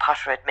local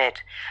potter had made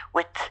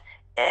with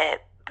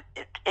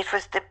it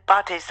was the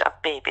bodies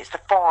of babies,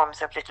 the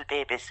forms of little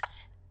babies,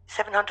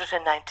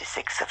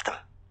 796 of them,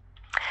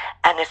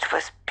 and it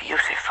was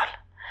beautiful.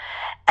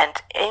 And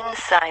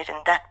inside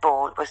in that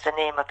bowl was the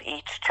name of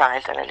each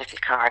child on a little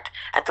card.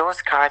 And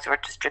those cards were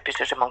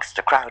distributed amongst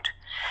the crowd.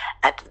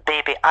 And the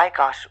baby I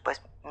got was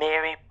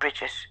Mary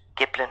Bridget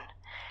Giblin,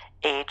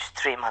 aged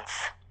 3 months.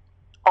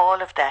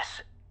 All of that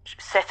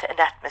set an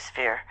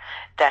atmosphere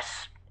that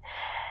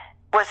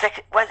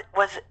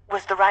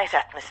was the right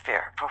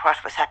atmosphere for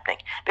what was happening.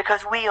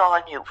 Because we all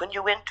knew, when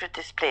you entered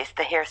this place,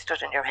 the hair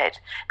stood on your head,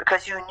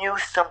 because you knew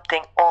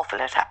something awful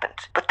had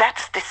happened. But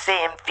that's the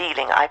same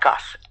feeling I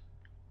got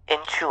in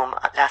Tuam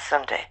last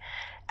Sunday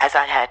as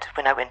I had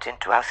when I went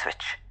into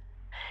Auschwitz.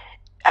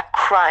 A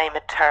crime,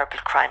 a terrible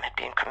crime had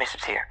been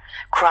committed here.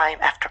 Crime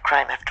after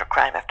crime after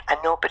crime after, and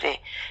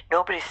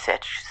nobody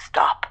said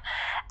stop.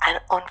 And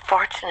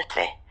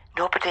unfortunately,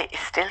 nobody is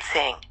still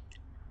saying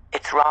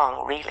it's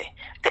wrong, really.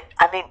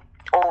 I mean,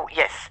 oh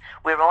yes,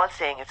 we're all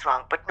saying it's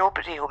wrong, but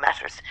nobody who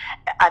matters.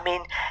 I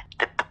mean,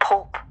 the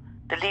Pope,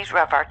 the leader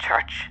of our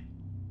church,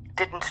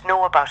 didn't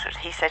know about it.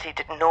 He said he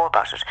didn't know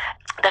about it.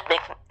 That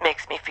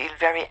makes me feel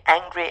very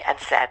angry and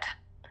sad.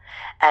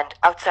 And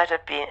outside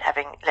of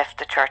having left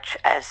the church,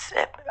 as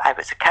I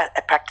was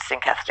a practicing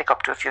Catholic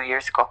up to a few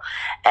years ago,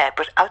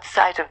 but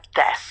outside of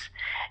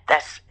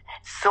that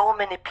so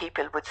many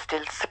people would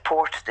still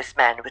support this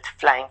man with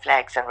flying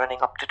flags and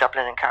running up to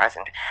Dublin in cars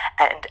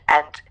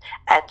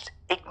and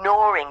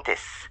ignoring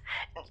this.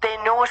 They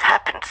know it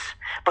happens,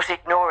 but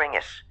ignoring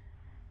it.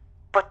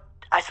 But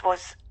I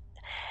suppose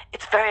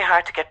it's very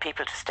hard to get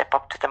people to step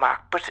up to the mark,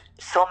 but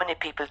so many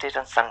people did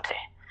on Sunday.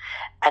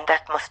 And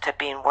that must have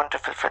been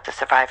wonderful for the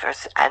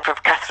survivors and for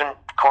Catherine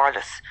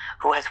Corliss,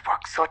 who has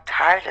worked so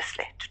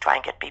tirelessly to try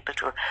and get people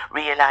to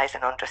realise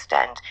and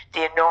understand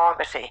the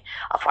enormity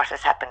of what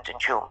has happened in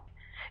Tuam.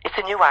 It's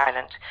a new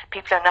Ireland.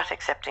 People are not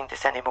accepting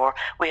this anymore.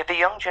 We have a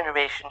young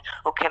generation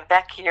who came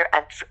back here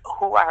and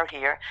who are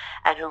here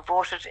and who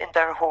voted in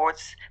their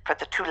hordes for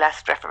the 2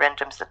 last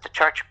referendums that the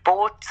church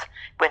both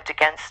went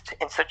against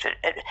in such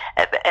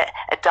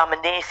a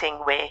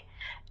dominating way.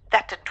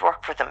 That didn't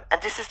work for them,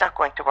 and this is not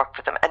going to work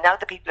for them. And now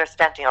the people are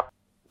standing up.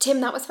 Tim,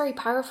 that was very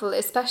powerful,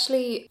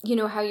 especially, you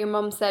know, how your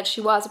mum said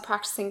she was a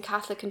practicing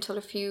Catholic until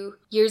a few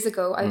years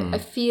ago. I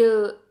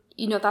feel,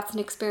 you know, that's an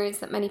experience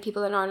that many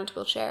people in Ireland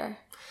will share.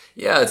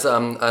 Yeah, it's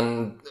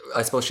and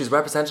I suppose she's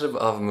representative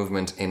of a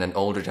movement in an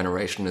older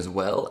generation as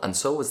well, and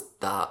so was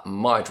that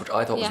march, which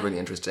I thought was really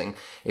interesting.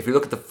 If you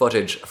look at the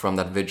footage from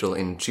that vigil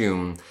in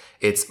Tuam,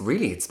 it's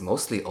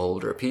mostly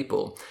older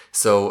people.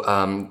 So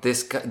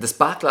this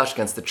backlash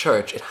against the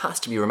church, it has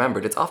to be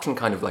remembered. It's often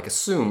kind of like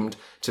assumed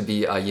to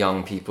be a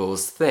young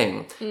people's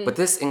thing, but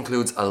this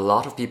includes a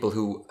lot of people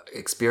who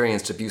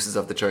experienced abuses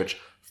of the church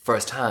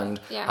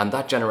firsthand, and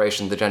that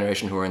generation, the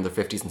generation who are in their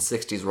 50s and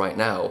 60s right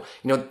now,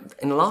 you know,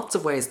 in lots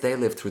of ways they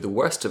lived through the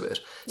worst of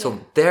it. So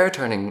they're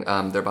turning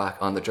their back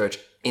on the church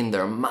in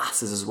their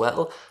masses as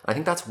well. I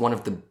think that's one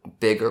of the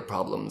bigger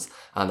problems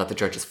that the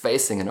church is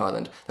facing in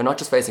Ireland. They're not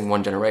just facing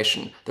one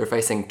generation, they're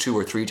facing 2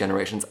 or 3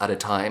 generations at a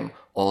time,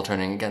 all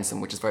turning against them,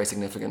 which is very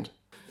significant.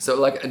 So,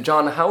 like,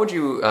 John, how would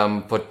you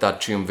put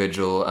that Tuam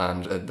vigil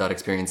and that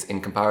experience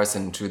in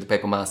comparison to the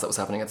Papal Mass that was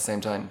happening at the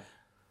same time?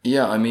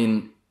 Yeah, I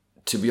mean,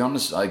 to be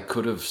honest, I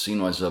could have seen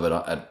myself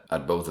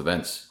at both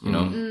events, you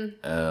know.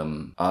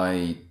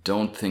 I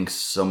don't think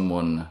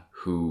someone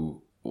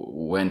who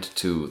went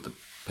to the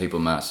Papal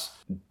Mass,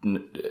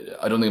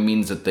 I don't think it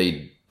means that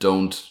they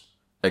don't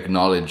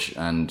acknowledge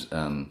and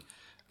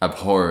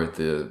abhor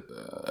the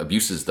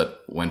abuses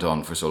that went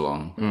on for so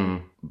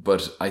long.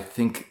 But I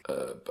think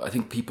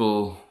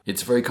people,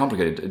 it's very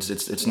complicated.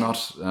 It's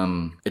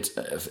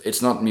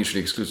not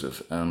mutually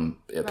exclusive.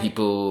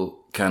 People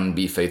can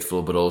be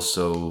faithful, but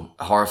also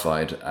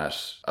horrified at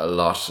a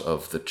lot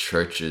of the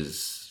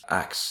church's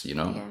acts, you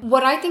know?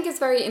 What I think is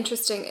very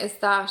interesting is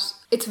that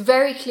it's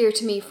very clear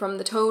to me from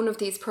the tone of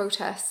these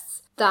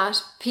protests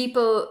that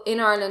people in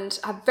Ireland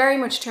have very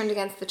much turned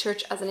against the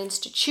church as an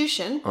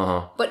institution,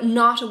 but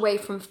not away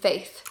from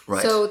faith.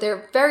 Right. So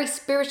they're very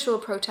spiritual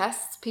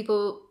protests.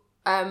 People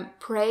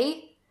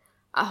pray,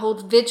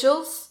 hold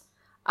vigils.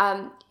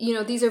 You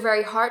know, these are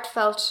very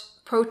heartfelt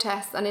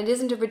protests, and it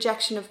isn't a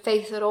rejection of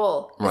faith at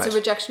all. It's a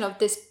rejection of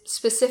this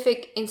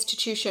specific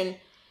institution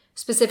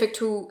specific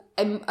to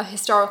a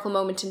historical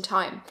moment in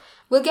time.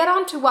 We'll get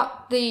on to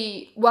what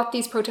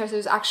these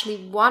protesters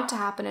actually want to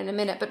happen in a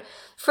minute, but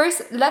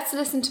first let's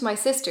listen to my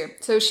sister.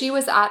 So she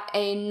was at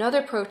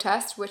another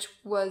protest, which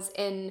was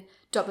in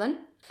Dublin.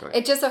 Great.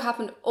 It just so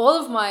happened all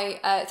of my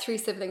 3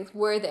 siblings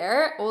were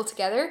there all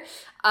together.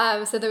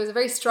 So there was a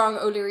very strong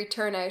O'Leary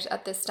turnout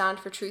at this Stand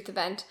for Truth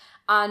event.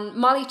 And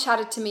Molly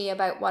chatted to me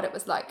about what it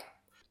was like.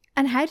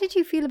 And how did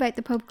you feel about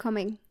the Pope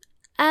coming?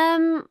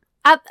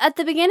 At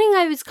the beginning,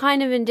 I was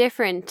kind of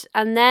indifferent.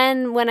 And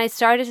then when I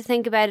started to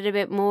think about it a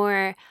bit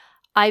more,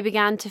 I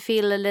began to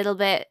feel a little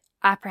bit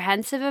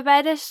apprehensive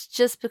about it,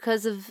 just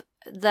because of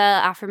the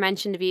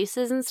aforementioned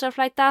abuses and stuff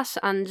like that.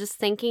 And just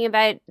thinking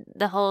about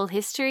the whole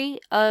history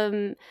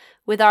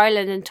with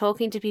Ireland and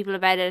talking to people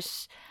about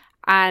it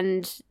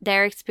and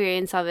their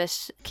experience of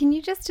it. Can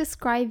you just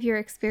describe your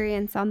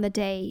experience on the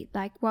day?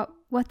 Like,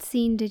 what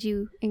scene did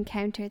you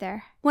encounter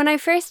there? When I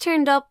first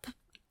turned up,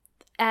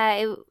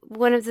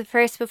 one of the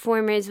first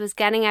performers was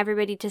getting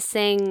everybody to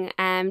sing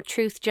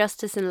Truth,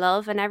 Justice and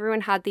Love, and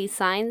everyone had these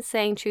signs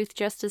saying Truth,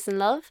 Justice and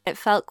Love. It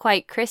felt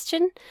quite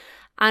Christian,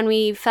 and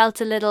we felt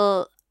a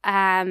little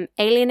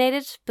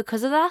alienated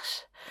because of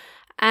that.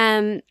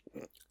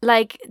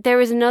 Like, there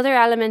was another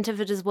element of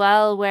it as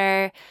well,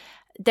 where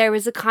there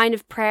was a kind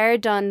of prayer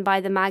done by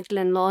the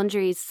Magdalene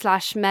Laundries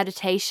 /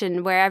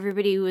 meditation, where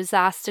everybody was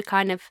asked to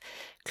kind of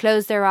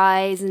close their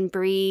eyes and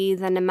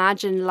breathe and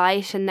imagine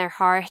light in their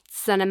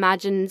hearts and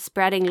imagine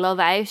spreading love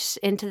out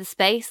into the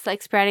space,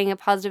 like spreading a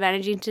positive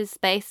energy into the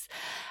space,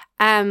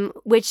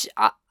 which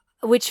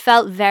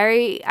felt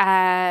very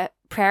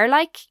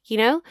prayer-like, you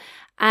know,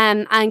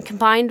 and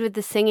combined with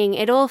the singing,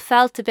 it all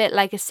felt a bit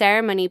like a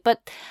ceremony,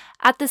 but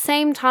at the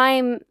same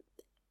time,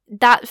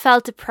 that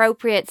felt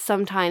appropriate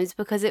sometimes,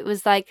 because it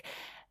was like,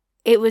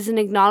 it was an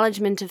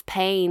acknowledgement of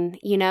pain,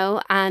 you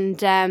know, and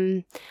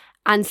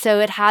so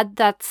it had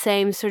that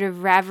same sort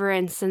of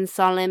reverence and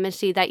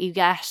solemnity that you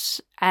get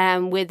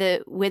with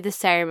a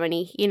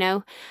ceremony, you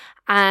know,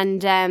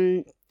 and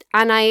I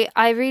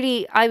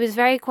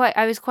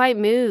was quite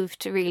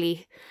moved,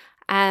 really,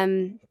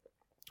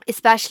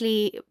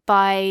 especially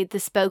by the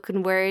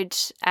spoken word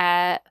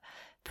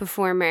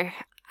performer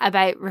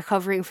about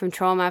recovering from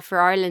trauma for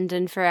Ireland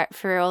and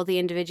for all the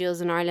individuals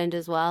in Ireland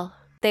as well.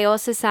 They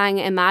also sang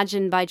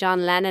Imagine by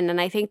John Lennon,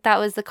 and I think that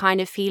was the kind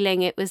of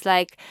feeling. It was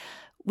like,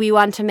 we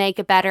want to make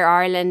a better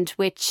Ireland,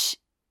 which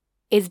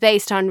is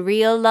based on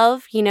real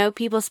love. You know,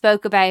 people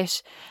spoke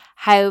about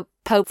how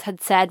Pope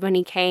had said when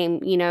he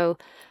came, you know,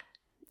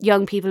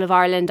 young people of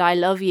Ireland, I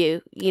love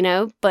you, you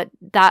know, but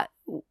that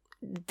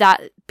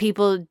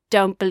people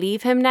don't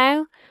believe him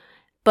now.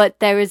 But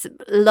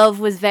love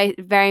was very,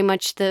 very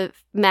much the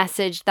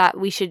message that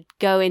we should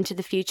go into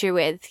the future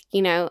with,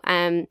 you know.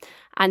 And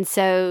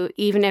so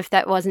even if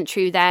that wasn't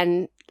true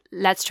then,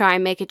 let's try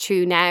and make it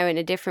true now in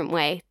a different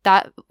way.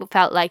 That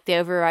felt like the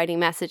overriding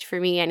message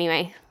for me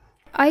anyway.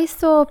 I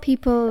saw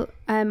people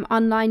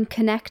online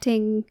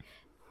connecting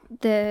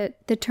the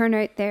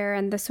turnout there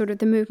and the sort of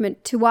the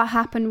movement to what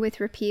happened with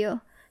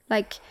repeal,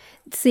 like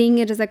seeing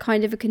it as a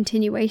kind of a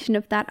continuation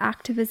of that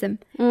activism.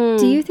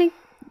 Do you think,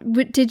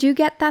 did you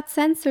get that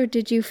sense, or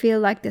did you feel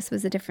like this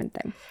was a different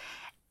thing?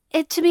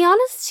 To be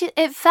honest,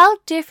 it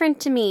felt different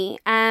to me.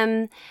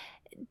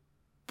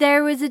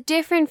 There was a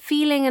different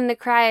feeling in the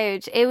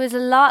crowd. It was a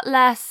lot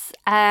less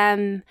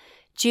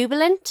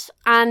jubilant,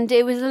 and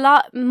it was a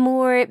lot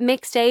more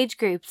mixed age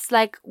groups.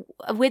 Like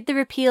with the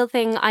repeal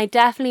thing, I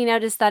definitely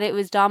noticed that it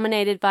was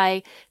dominated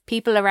by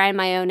people around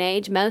my own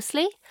age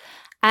mostly.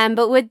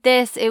 But with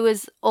this, it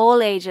was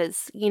all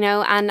ages, you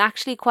know, and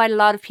actually quite a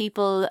lot of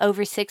people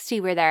over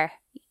 60 were there.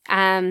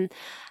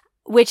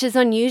 Which is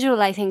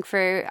unusual, I think,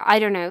 for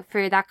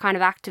that kind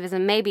of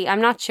activism. Maybe,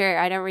 I'm not sure,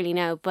 I don't really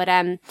know, but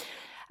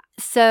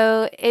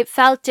so it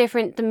felt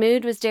different. The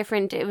mood was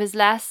different. It was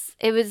less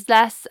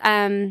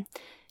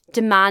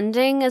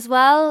demanding as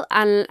well,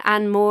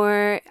 and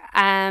more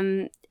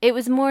it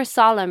was more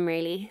solemn,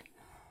 really.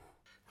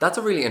 That's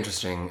a really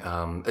interesting,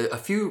 a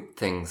few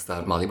things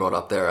that Molly brought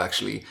up there,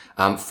 actually.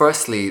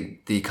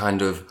 Firstly, the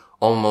kind of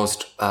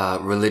almost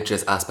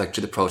religious aspect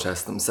to the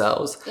protests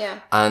themselves. Yeah.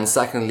 And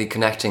secondly,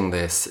 connecting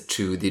this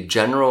to the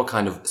general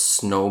kind of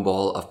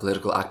snowball of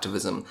political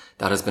activism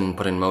that has been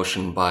put in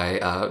motion by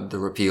the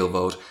repeal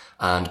vote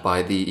and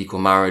by the equal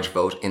marriage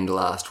vote in the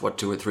last,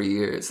 2 or 3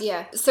 years.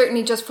 Yeah,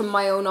 certainly just from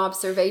my own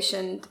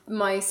observation,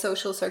 my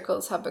social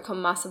circles have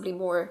become massively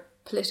more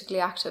politically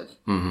active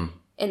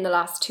in the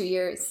last 2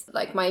 years.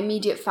 Like, my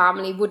immediate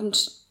family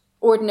wouldn't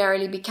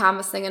ordinarily be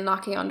canvassing and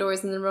knocking on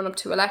doors in the run-up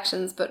to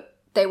elections, but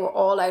they were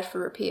all out for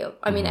repeal.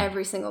 I mean,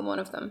 every single one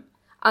of them.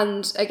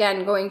 And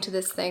again, going to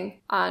this thing,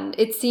 and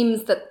it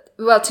seems that,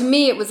 well, to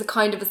me, it was a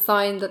kind of a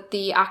sign that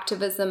the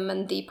activism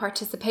and the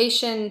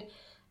participation,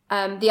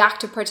 the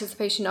active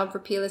participation of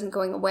repeal isn't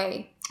going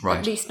away. Right.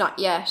 At least not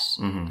yet.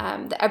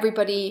 That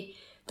everybody,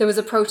 there was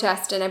a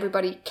protest and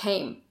everybody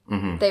came.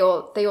 They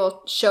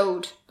all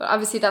showed, but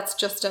obviously that's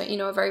just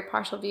a very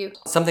partial view.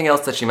 Something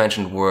else that she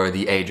mentioned were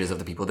the ages of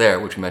the people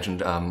there, which we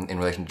mentioned in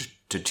relation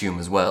Tuam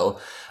as well.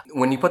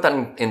 When you put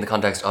that in the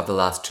context of the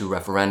last two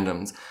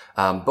referendums,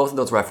 both of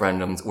those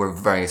referendums were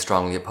very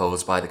strongly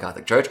opposed by the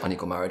Catholic Church on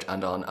equal marriage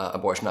and on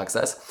abortion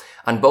access.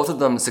 And both of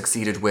them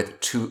succeeded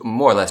with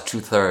more or less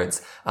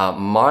 2/3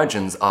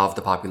 margins of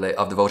the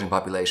voting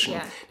population.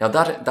 Yeah. Now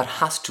that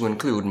has to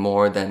include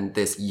more than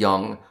this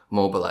young,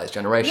 mobilized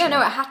generation. Yeah,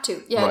 no, it had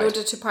to. Yeah, Right. in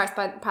order to pass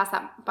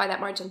that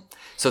margin.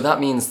 So that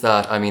means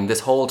that, I mean,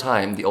 this whole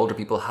time, the older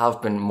people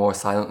have been more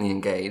silently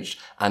engaged.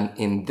 And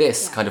in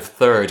this kind of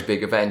third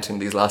big event in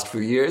these last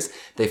few years,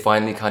 they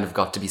finally kind of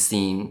got to be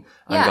seen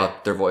and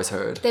got their voice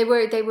heard. They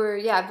were,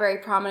 very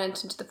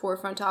prominent into the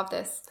forefront of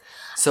this.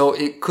 So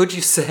could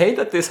you say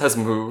that this has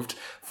moved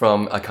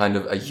from a kind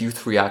of a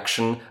youth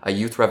reaction, a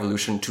youth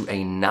revolution, to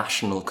a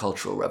national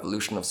cultural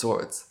revolution of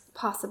sorts?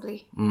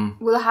 Possibly. Mm.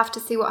 We'll have to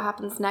see what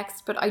happens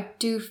next, but I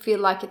do feel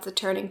like it's a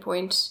turning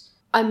point.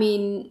 I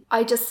mean,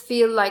 I just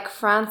feel like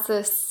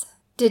Francis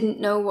didn't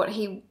know what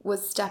he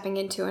was stepping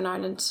into in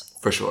Ireland.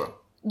 For sure.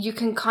 You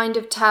can kind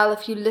of tell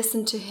if you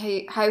listen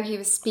to how he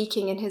was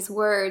speaking in his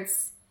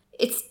words.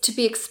 It's to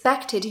be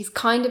expected. He's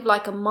kind of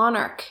like a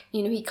monarch.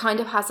 You know, he kind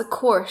of has a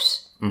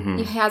court. Mm-hmm.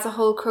 He has a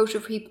whole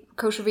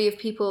coterie of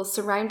people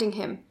surrounding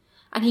him.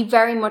 And he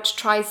very much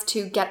tries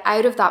to get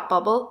out of that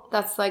bubble.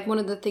 That's like one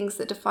of the things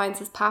that defines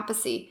his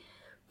papacy.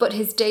 But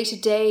his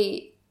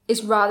day-to-day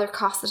is rather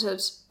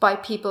cosseted by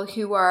people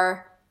who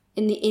are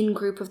in the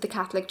in-group of the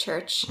Catholic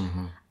Church.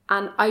 Mm-hmm.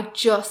 And I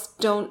just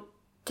don't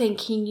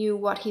think he knew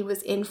what he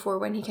was in for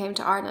when he came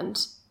to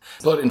Ireland.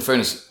 But in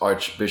fairness,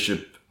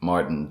 Archbishop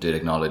Martin did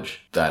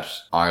acknowledge that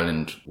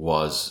Ireland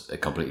was a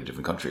completely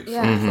different country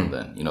from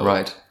then. You know,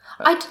 right?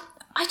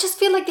 I just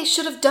feel like they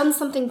should have done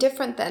something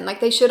different then. Like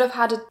they should have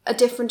had a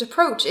different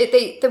approach.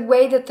 The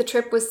way that the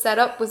trip was set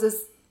up was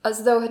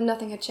as though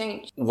nothing had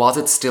changed. Was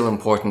it still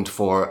important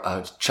for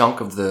a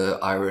chunk of the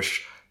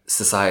Irish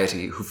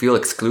society who feel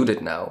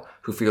excluded now,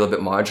 who feel a bit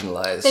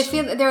marginalised? They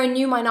feel that they're a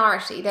new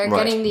minority. They're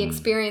Right. getting the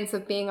experience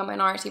of being a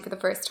minority for the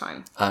first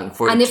time.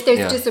 And if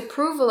there's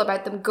disapproval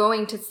about them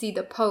going to see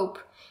the Pope,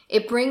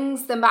 it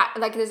brings them back.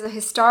 Like there's a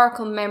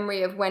historical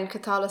memory of when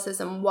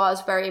Catholicism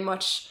was very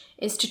much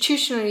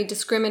institutionally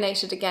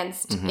discriminated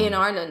against in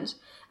Ireland.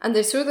 And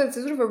there's sort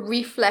of a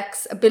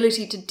reflex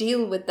ability to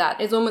deal with that.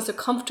 It's almost a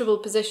comfortable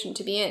position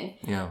to be in,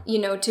 you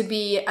know, to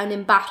be an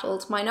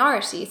embattled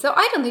minority. So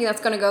I don't think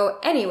that's going to go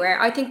anywhere.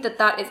 I think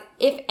that is,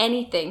 if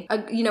anything,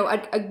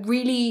 a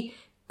really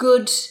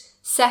good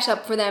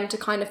setup for them to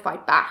kind of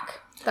fight back.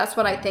 That's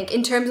what I think,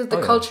 in terms of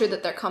the culture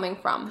that they're coming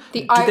from.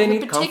 Do they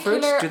need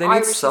comfort? Do they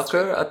need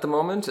succor at the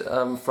moment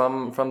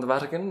from the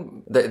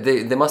Vatican?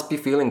 They must be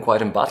feeling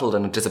quite embattled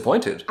and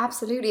disappointed.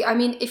 Absolutely. I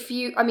mean,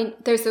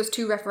 there's those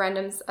two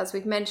referendums, as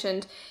we've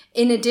mentioned.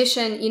 In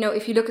addition, you know,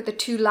 if you look at the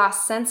two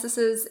last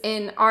censuses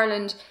in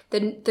Ireland,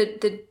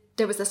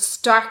 there was a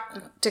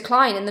stark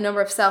decline in the number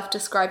of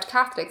self-described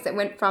Catholics. It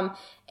went from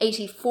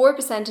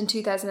 84% in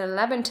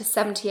 2011 to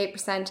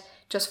 78%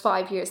 just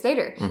 5 years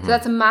later. Mm-hmm. So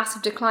that's a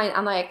massive decline.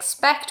 And I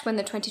expect when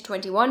the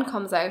 2021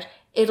 comes out,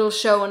 it'll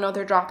show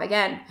another drop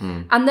again.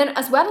 And then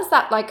as well as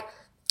that, like,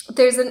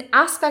 there's an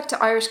aspect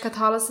to Irish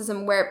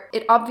Catholicism where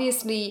it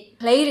obviously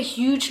played a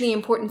hugely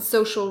important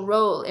social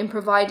role in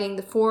providing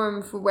the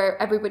forum for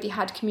where everybody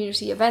had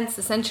community events,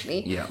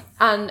 essentially. Yeah.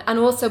 And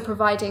also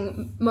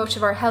providing much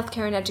of our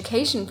healthcare and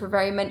education for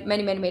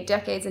many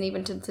decades and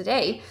even till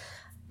today.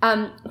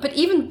 But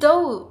even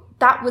though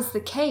that was the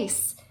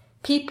case,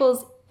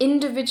 people's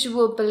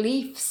individual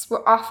beliefs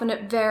were often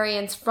at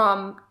variance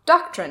from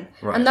doctrine,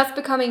 and that's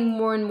becoming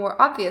more and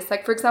more obvious.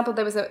 Like, for example,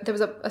 there was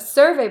a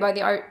survey by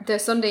the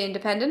Sunday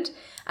Independent,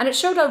 and it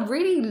showed a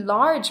really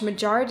large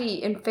majority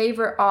in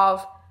favour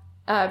of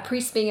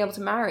priests being able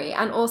to marry,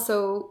 and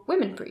also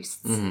women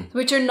priests,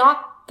 which are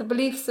not the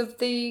beliefs of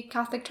the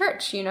Catholic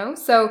Church, you know.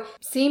 So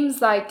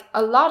seems like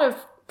a lot of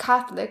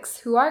Catholics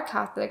who are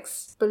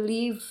Catholics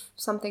believe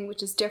something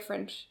which is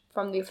different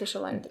from the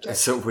official line of the church.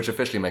 So, which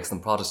officially makes them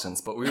Protestants,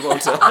 but we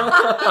won't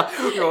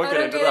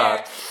get into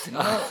that.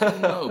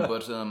 No,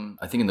 but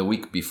I think in the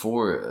week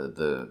before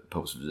the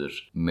Pope's visit,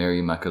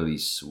 Mary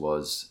McAleese,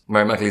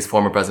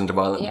 former President of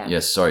Ireland. Yeah.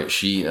 Yes, sorry.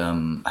 She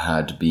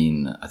had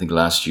been, I think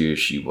last year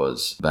she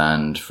was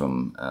banned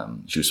from,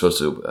 she was supposed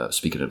to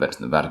speak at an event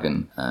in the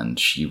Vatican, and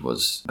she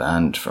was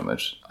banned from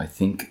it. I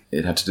think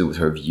it had to do with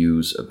her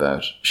views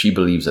about, she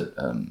believes that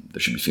there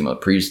should be female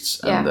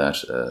priests, and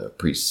that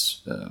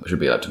priests should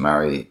be allowed to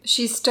marry.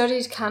 She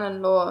studied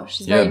canon law.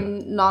 She's very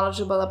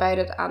knowledgeable about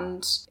it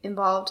and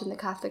involved in the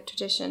Catholic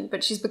tradition.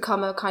 But she's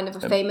become a kind of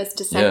a famous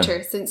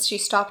dissenter since she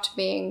stopped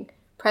being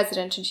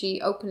president, and she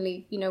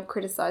openly, you know,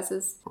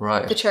 criticizes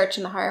the church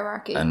and the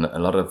hierarchy. And a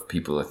lot of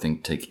people, I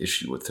think, take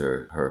issue with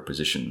her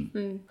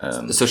position.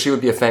 So she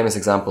would be a famous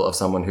example of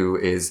someone who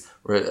is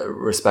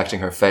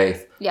respecting her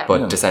faith,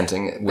 but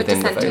dissenting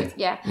within the faith.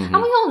 Yeah, and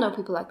we all know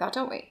people like that,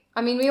 don't we?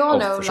 I mean, we all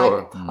know. For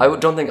sure. I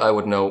don't think I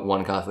would know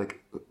one Catholic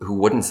who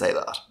wouldn't say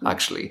that,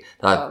 actually.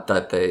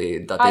 That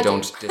they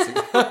don't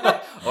disagree.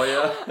 Oh,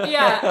 yeah?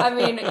 Yeah, I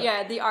mean,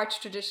 the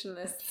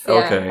arch-traditionalists.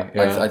 Okay.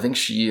 Yeah. I think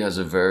she has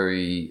a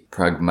very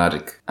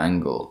pragmatic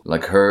angle.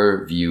 Like,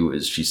 her view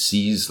is she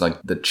sees,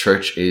 like, the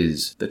church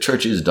is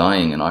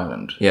dying in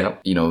Ireland. Yeah.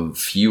 You know,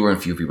 fewer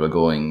and fewer people are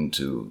going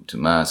to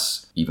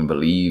Mass, even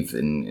believe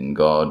in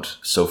God.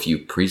 So few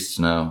priests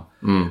now.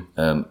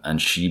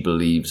 And she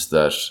believes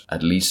that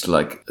at least,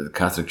 like, the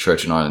Catholic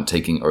Church in Ireland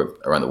or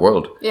around the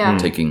world,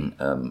 taking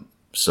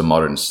some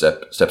modern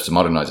steps to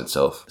modernize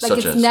itself, like such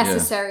it's as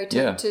necessary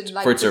to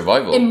like for its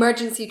survival,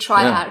 emergency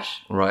triage.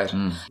 Right.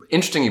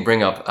 Interesting, you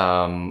bring up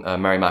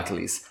Mary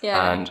McAleese,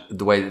 and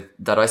the way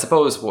that I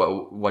suppose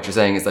what you're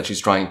saying is that she's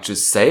trying to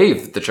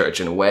save the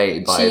church in a way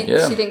by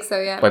she thinks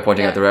so, by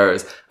pointing out their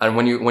errors. And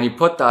when you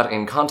put that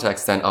in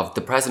context then of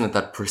the president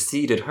that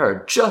preceded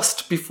her,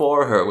 just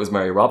before her was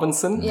Mary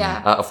Robinson,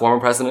 a former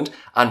president,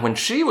 and when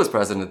she was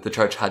president, the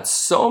church had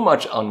so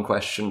much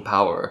unquestioned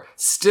power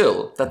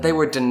still that they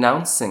were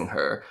denouncing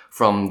her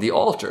from the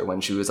altar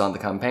when she was on the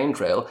campaign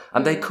trail,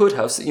 and they could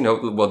have,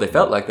 they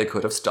felt like they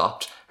could have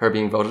stopped her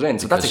being voted in.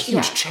 So that's a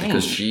huge change.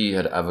 Because she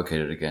had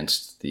advocated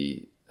against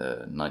the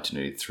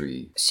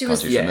 1983 she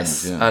was,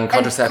 and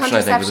contraception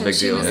I think was a big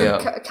deal. She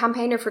was a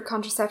campaigner for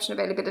contraception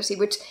availability,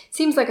 which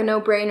seems like a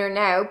no-brainer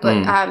now, but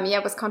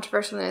was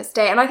controversial in its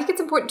day. And I think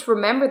it's important to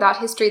remember that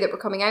history that we're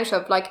coming out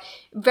of, like,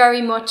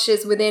 very much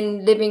is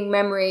within living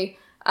memory.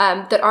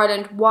 That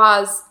Ireland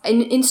was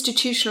an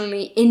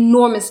institutionally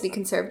enormously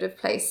conservative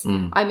place.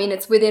 I mean,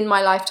 it's within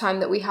my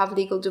lifetime that we have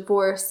legal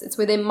divorce. It's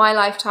within my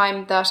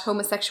lifetime that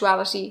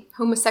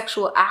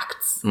homosexual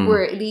acts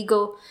were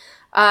illegal.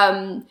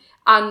 And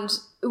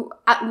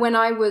when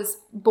I was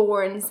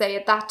born, say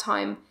at that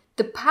time,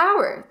 the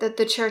power that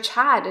the church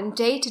had in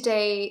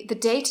the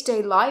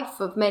day-to-day life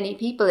of many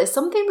people is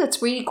something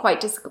that's really quite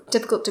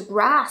difficult to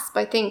grasp,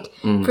 I think,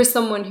 for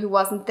someone who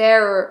wasn't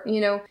there, or,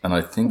 And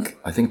I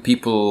think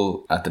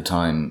people at the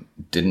time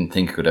didn't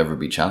think it could ever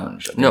be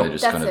challenged. They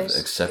just kind of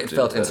accepted it.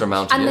 Felt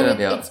insurmountable. And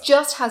then it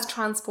just has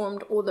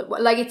transformed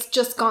it's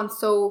just gone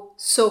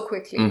so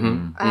quickly.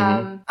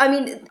 I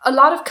mean, a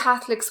lot of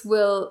Catholics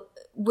will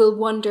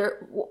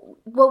wonder,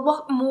 well,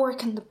 what more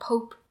can the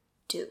Pope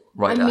do?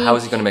 Right. I mean, how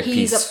is he going to make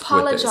peace He's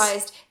apologized.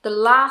 With this? The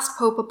last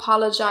Pope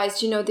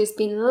apologized. There's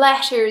been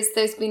letters,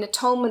 there's been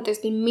atonement, there's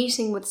been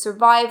meeting with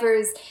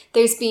survivors,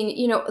 there's been,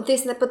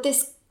 this and that. But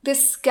this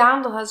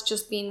scandal has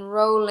just been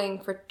rolling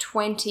for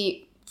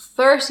 20,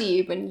 30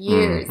 even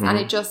years, and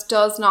it just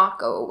does not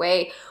go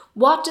away.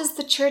 What does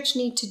the church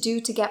need to do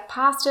to get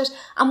past it?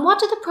 And what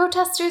do the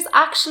protesters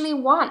actually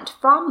want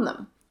from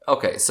them?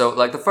 Okay, so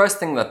like the first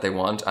thing that they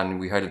want, and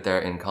we heard it there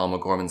in Colm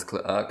O'Gorman's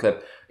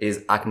clip,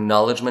 is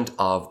acknowledgement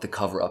of the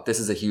cover-up. This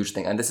is a huge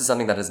thing, and this is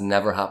something that has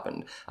never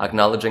happened.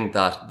 Acknowledging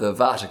that the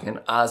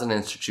Vatican, as an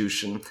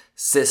institution,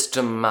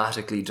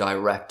 systematically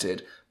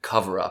directed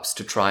cover-ups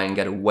to try and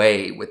get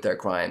away with their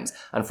crimes.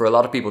 And for a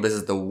lot of people, this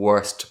is the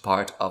worst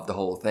part of the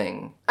whole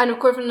thing. And of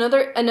course,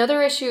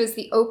 another issue is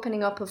the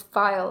opening up of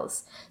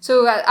files.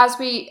 So as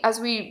we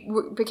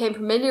became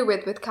familiar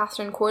with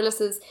Catherine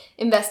Corliss's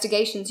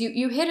investigations,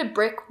 you hit a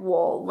brick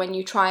wall when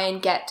you try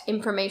and get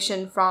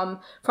information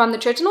from the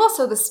church, and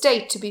also the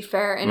state, to be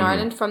fair, in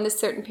Ireland from this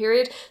certain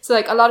period. So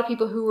like a lot of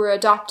people who were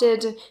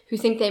adopted, who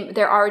think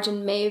their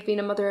origin may have been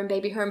a mother and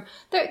baby home,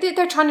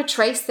 they're trying to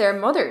trace their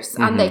mothers,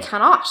 and they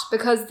cannot,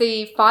 because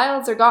the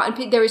files are gone,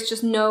 and there is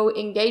just no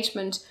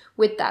engagement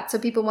with that. So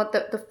people want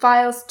the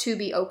files to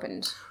be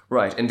opened.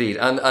 Right, indeed.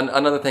 And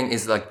another thing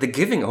is like the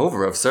giving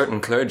over of certain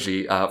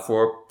clergy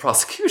for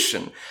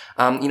prosecution.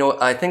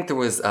 I think there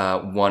was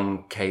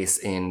one case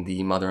in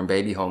the mother and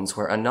baby homes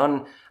where a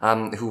nun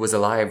who was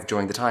alive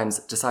during the times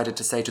decided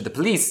to say to the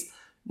police,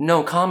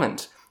 no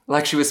comment,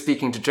 like she was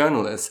speaking to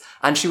journalists,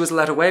 and she was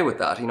let away with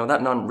that.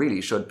 That nun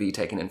really should be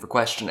taken in for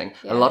questioning.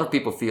 Yeah. A lot of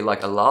people feel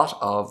like a lot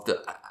of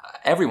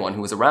everyone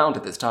who was around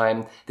at this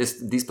time,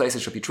 these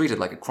places should be treated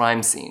like a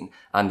crime scene,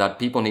 and that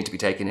people need to be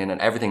taken in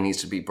and everything needs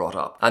to be brought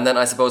up. And then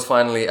I suppose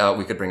finally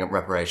we could bring up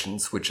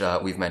reparations, which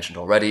we've mentioned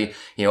already.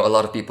 A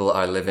lot of people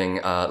are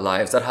living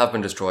lives that have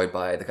been destroyed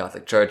by the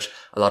Catholic Church.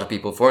 A lot of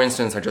people, for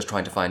instance, are just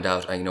trying to find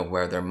out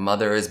where their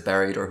mother is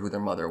buried or who their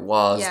mother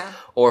was. Yeah.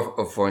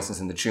 Or for instance,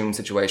 in the Tuam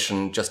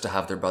situation, just to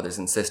have their brothers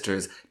and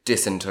sisters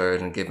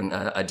disinterred and given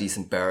a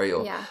decent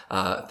burial.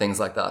 Yeah. Things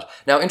like that.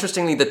 Now,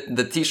 interestingly, the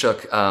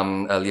Taoiseach,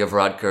 Leo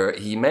Varadkar,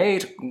 he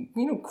made,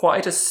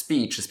 quite a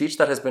speech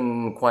that has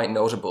been quite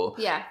notable.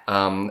 Yeah.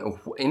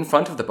 In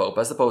front of the Pope,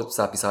 as the Pope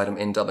sat beside him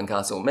in Dublin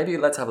Castle. Maybe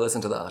let's have a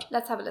listen to that.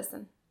 Let's have a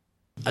listen.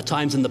 At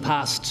times in the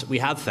past, we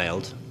have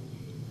failed,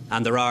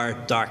 and there are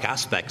dark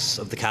aspects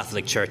of the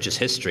Catholic Church's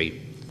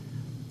history.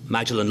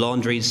 Magdalene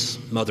laundries,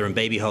 mother and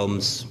baby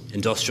homes,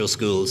 industrial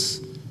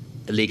schools,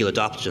 illegal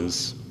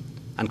adoptions,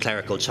 and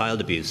clerical child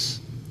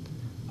abuse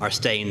are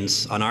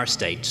stains on our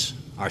state,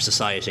 our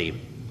society,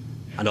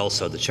 and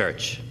also the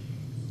Church.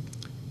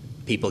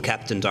 People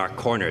kept in dark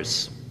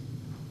corners,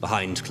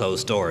 behind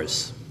closed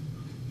doors,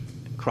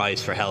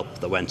 cries for help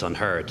that went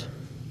unheard.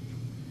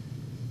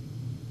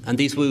 And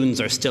these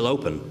wounds are still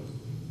open.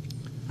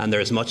 And there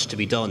is much to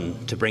be done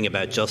to bring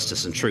about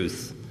justice and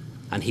truth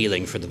and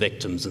healing for the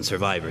victims and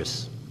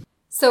survivors.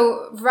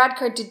 So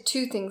Varadkar did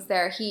two things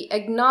there. He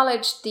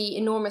acknowledged the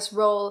enormous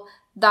role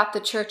that the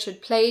church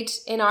had played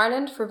in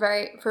Ireland for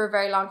a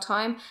very long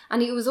time,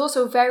 and he was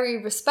also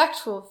very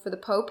respectful for the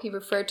Pope. He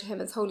referred to him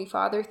as Holy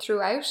Father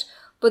throughout,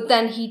 but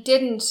then he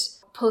didn't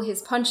pull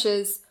his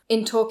punches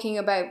in talking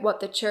about what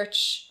the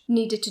church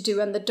needed to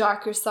do and the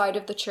darker side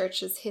of the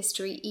church's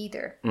history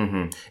either.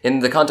 Mm-hmm. In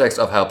the context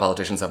of how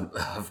politicians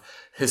have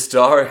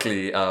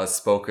historically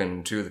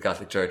spoken to the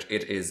Catholic Church,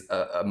 it is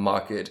a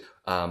marked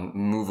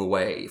move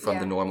away from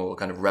the normal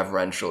kind of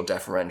reverential,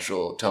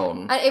 deferential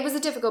tone. And it was a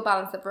difficult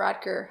balance that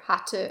Varadkar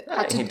had to.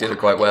 He did it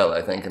quite well,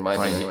 I think, in my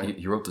opinion.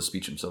 He wrote the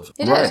speech himself.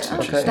 He did. Right,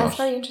 Okay. That's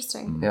very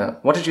interesting. Yeah.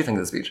 What did you think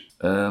of the speech?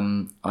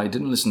 I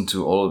didn't listen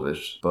to all of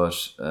it, but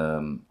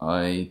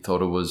I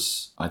thought it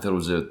was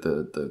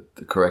the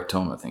correct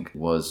tone. I think it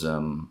was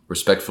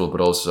respectful, but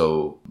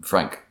also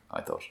frank. I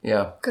thought.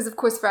 Yeah. Because of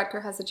course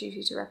Varadkar has a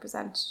duty to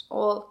represent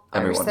all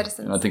Irish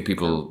citizens. And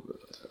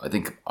I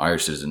think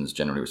Irish citizens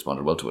generally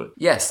responded well to it.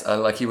 Yes,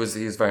 he was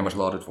very much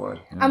lauded for it.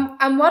 Yeah.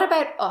 And what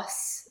about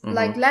us? Mm-hmm.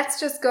 Like, let's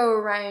just go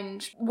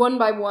around one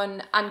by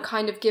one and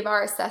kind of give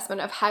our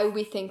assessment of how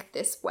we think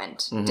this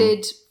went. Mm-hmm.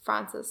 Did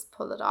Francis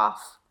pull it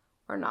off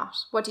or not?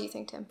 What do you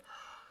think, Tim?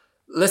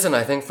 Listen,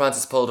 I think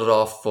Francis pulled it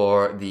off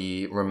for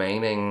the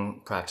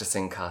remaining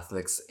practicing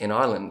Catholics in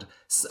Ireland.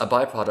 A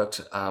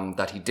byproduct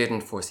that he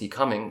didn't foresee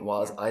coming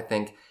was, I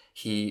think,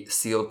 he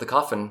sealed the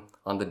coffin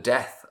on the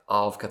death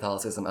of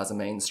Catholicism as a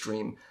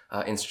mainstream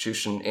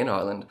institution in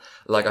Ireland.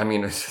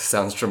 It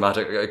sounds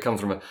dramatic. It comes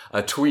from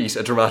a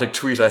dramatic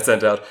tweet I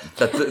sent out,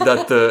 that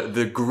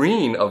the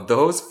green of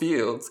those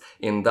fields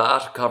in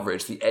that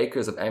coverage, the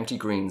acres of empty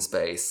green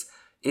space,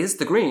 is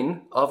the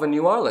green of a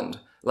new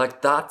Ireland.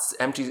 That's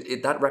empty.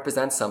 That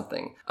represents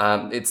something.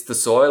 It's the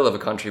soil of a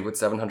country with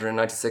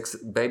 796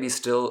 babies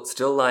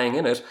still lying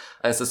in it.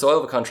 And it's the soil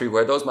of a country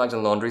where those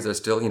Magdalen laundries are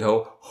still,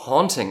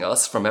 haunting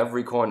us from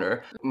every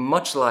corner.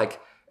 Much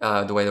like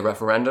the way the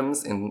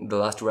referendums, in the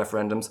last two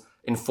referendums,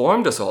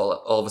 informed us all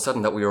of a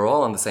sudden that we were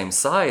all on the same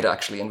side,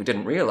 actually, and we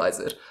didn't realize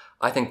it.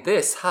 I think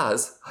this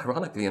has,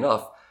 ironically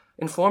enough,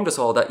 informed us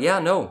all that,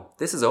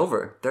 this is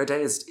over. Their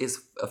day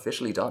is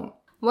officially done.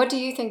 What do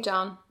you think,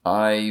 John?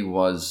 I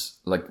was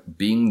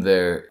being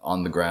there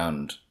on the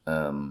ground.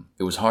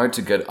 It was hard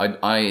to get.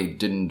 I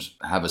didn't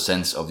have a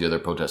sense of the other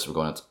protests were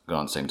going on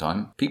at the same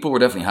time. People were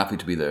definitely happy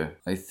to be there.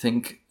 I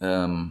think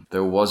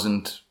there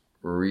wasn't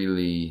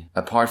really,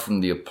 apart from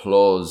the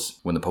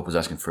applause when the Pope was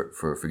asking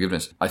for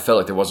forgiveness, I felt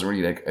like there wasn't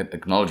really an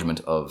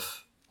acknowledgement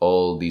of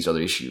all these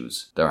other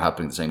issues that are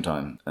happening at the same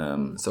time.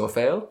 So a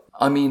fail?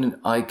 I mean,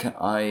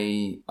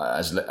 I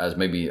as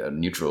maybe a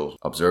neutral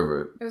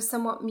observer. It was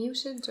somewhat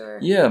muted, or?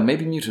 Yeah,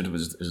 maybe muted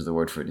is the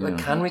word for it. Yeah.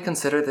 Can we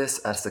consider this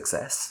a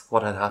success,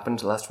 what had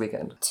happened last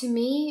weekend? To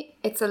me,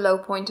 it's a low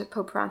point of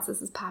Pope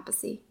Francis's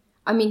papacy.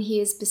 I mean, he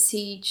is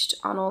besieged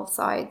on all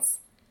sides.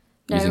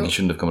 You think he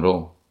shouldn't have come at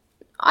all?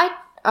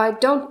 I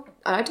don't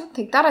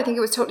think that. I think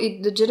it was a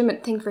totally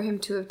legitimate thing for him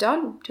to have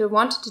done, to have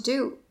wanted to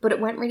do, but it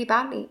went really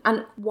badly.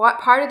 And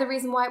part of the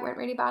reason why it went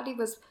really badly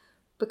was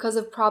because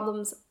of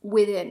problems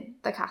within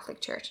the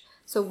Catholic Church.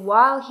 So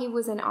while he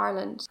was in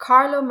Ireland,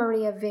 Carlo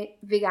Maria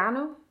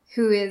Vigano,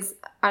 who is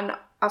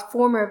a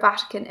former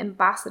Vatican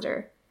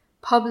ambassador,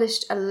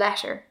 published a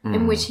letter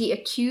in which he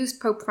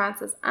accused Pope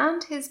Francis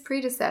and his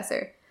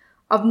predecessor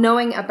of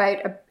knowing about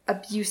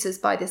abuses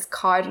by this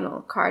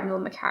Cardinal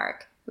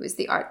McCarrick, who was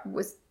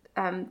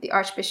the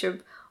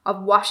Archbishop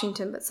of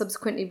Washington, but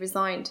subsequently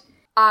resigned.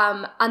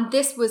 And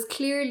this was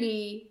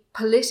clearly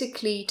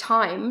politically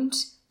timed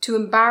to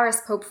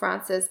embarrass Pope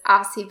Francis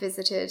as he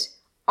visited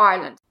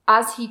Ireland.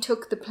 As he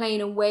took the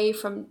plane away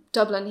from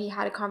Dublin, he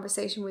had a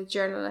conversation with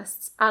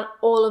journalists, and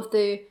all of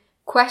the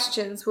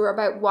questions were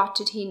about what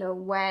did he know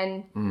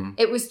when.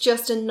 It was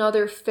just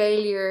another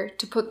failure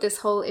to put this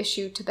whole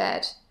issue to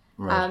bed.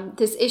 Right.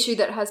 This issue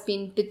that has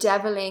been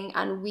bedeviling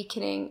and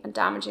weakening and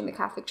damaging the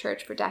Catholic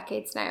Church for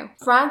decades now.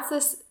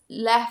 Francis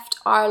left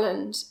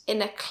Ireland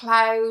in a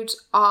cloud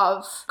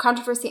of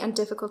controversy and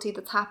difficulty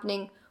that's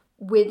happening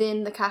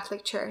within the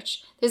Catholic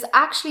Church. There's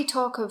actually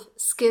talk of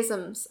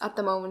schisms at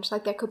the moment,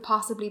 like there could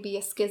possibly be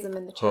a schism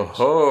in the church.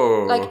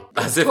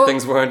 As if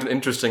things weren't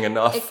interesting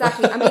enough.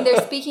 Exactly. I mean,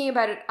 they're speaking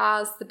about it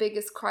as the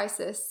biggest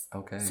crisis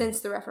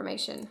since the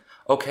Reformation.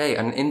 Okay,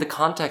 and in the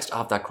context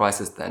of that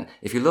crisis then,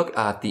 if you look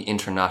at the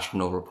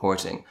international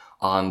reporting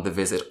on the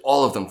visit,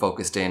 all of them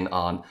focused in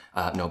on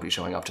nobody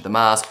showing up to the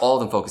Mass, all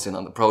of them focused in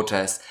on the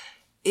protests.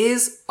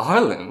 Is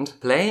Ireland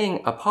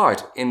playing a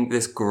part in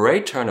this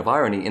great turn of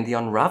irony in the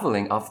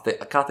unravelling of the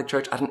Catholic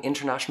Church at an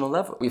international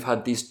level? We've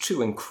had these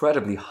two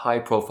incredibly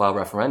high-profile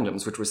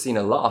referendums, which were seen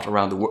a lot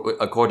around the world,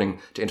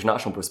 according to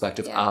international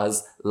perspective,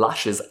 as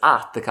lashes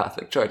at the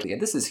Catholic Church.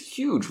 And this is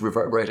huge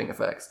reverberating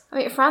effects. I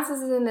mean,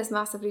 Francis is in this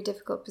massively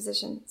difficult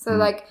position. So,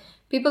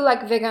 people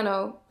like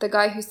Vigano, the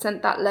guy who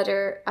sent that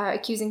letter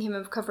accusing him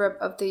of cover-up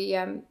of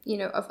the,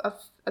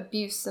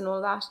 abuse and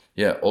all that.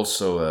 Yeah,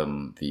 also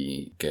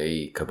the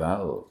gay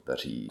cabal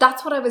that he...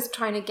 That's what I was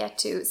trying to get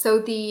to.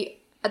 So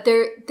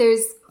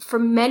there's for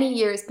many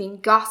years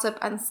been gossip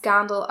and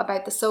scandal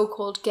about the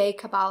so-called gay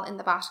cabal in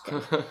the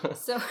Vatican.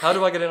 So how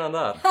do I get in on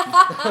that?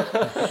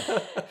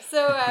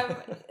 So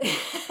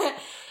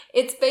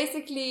it's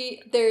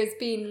basically, there's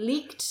been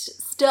leaked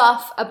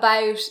stuff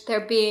about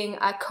there being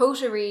a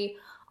coterie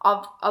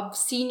of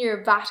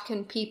senior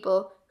Vatican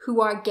people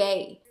who are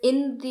gay.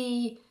 In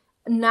the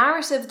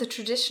narrative of the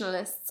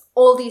traditionalists,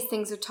 all these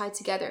things are tied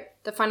together.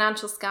 The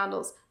financial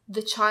scandals,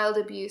 the child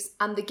abuse,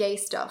 and the gay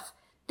stuff.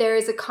 There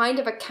is a kind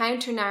of a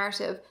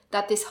counter-narrative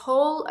that this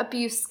whole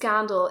abuse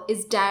scandal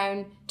is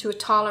down to a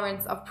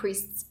tolerance of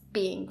priests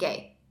being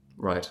gay.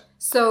 Right.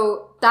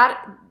 So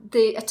that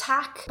the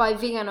attack by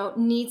Vigano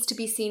needs to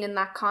be seen in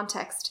that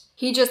context.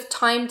 He just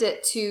timed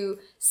it to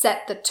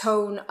set the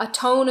tone, a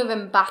tone of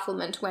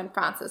embattlement when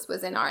Francis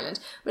was in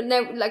Ireland. But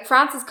now, like,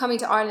 Francis coming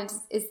to Ireland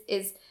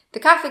is the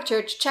Catholic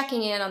Church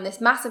checking in on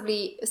this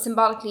massively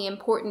symbolically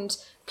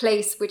important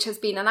place, which has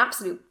been an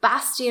absolute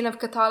bastion of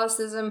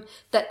Catholicism,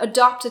 that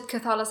adopted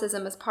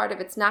Catholicism as part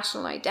of its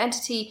national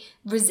identity,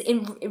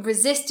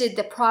 resisted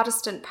the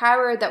Protestant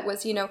power that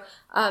was,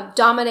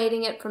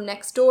 dominating it from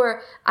next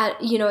door,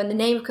 in the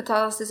name of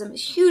Catholicism,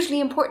 is hugely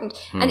important.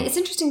 And it's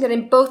interesting that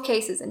in both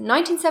cases, in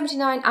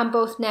 1979 and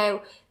both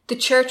now, the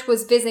church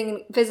was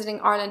visiting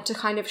Ireland to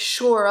kind of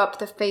shore up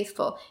the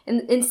faithful.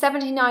 In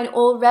 79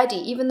 already,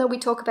 even though we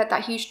talk about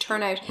that huge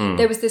turnout,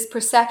 there was this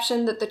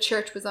perception that the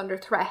church was under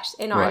threat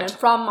in Ireland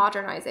from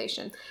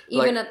modernisation,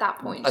 even at that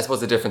point. I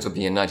suppose the difference would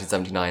be in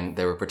 1979,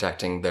 they were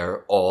protecting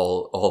their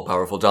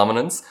all-powerful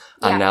dominance,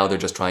 and now they're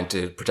just trying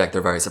to protect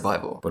their very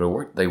survival. But it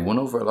worked. They won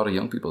over a lot of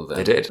young people then.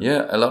 They did.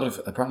 Yeah,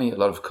 apparently a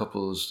lot of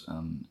couples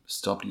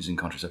stopped using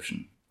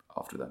contraception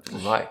after that.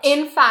 Right.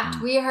 In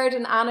fact, we heard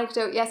an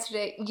anecdote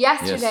yesterday.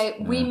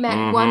 We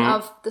met one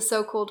of the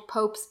so-called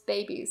Pope's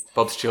babies.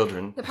 Pope's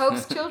children. The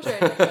Pope's children.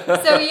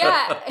 So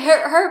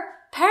her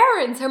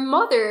parents, her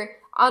mother,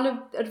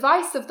 on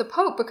advice of the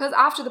Pope, because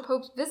after the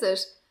Pope's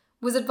visit,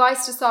 was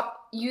advised to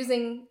stop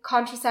using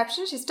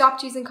contraception. She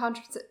stopped using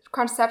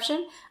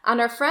contraception, and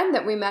our friend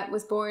that we met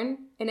was born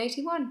in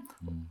 81.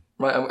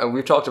 Right, and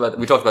we talked about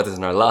this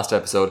in our last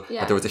episode. Yeah.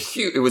 That there was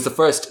it was the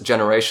first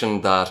generation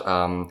that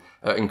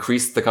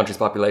increased the country's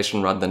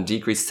population rather than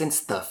decreased since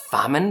the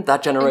famine.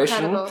 That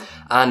generation, incredible.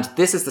 And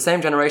this is the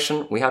same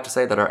generation, we have to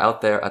say, that are out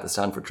there at the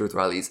Stand for Truth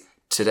rallies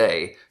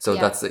today. So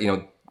that's it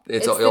all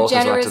comes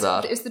back to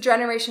that. It's the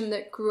generation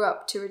that grew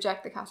up to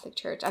reject the Catholic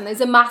Church, and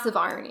there's a massive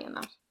irony in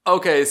that.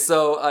 Okay,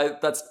 so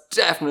that's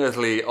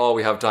definitely all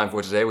we have time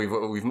for today.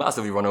 We've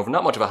massively run over.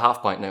 Not much of a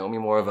half pint, Naomi.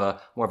 More of a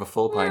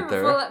full pint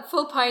there.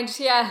 Full pint,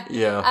 yeah.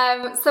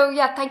 Yeah.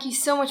 Thank you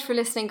so much for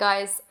listening,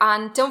 guys.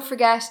 And don't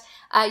forget,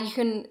 you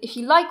can, if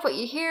you like what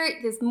you hear,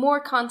 there's more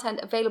content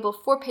available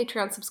for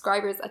Patreon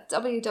subscribers at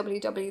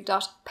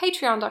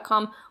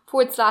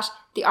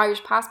www.patreon.com/The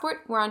Irish Passport.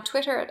 We're on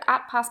Twitter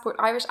at Passport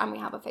Irish, and we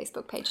have a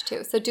Facebook page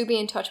too. So do be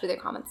in touch with your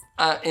comments.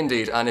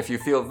 Indeed, and if you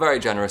feel very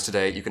generous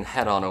today, you can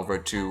head on over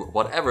to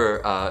whatever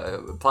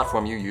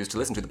platform you use to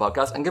listen to the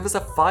podcast and give us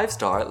a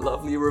 5-star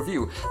lovely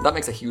review. That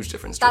makes a huge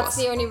difference to us. That's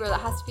the only rule. It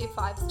has to be a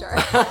 5-star.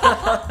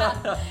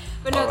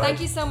 But no,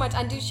 thank you so much,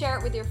 and do share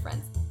it with your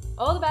friends.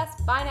 All the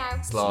best. Bye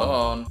now.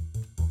 Slán.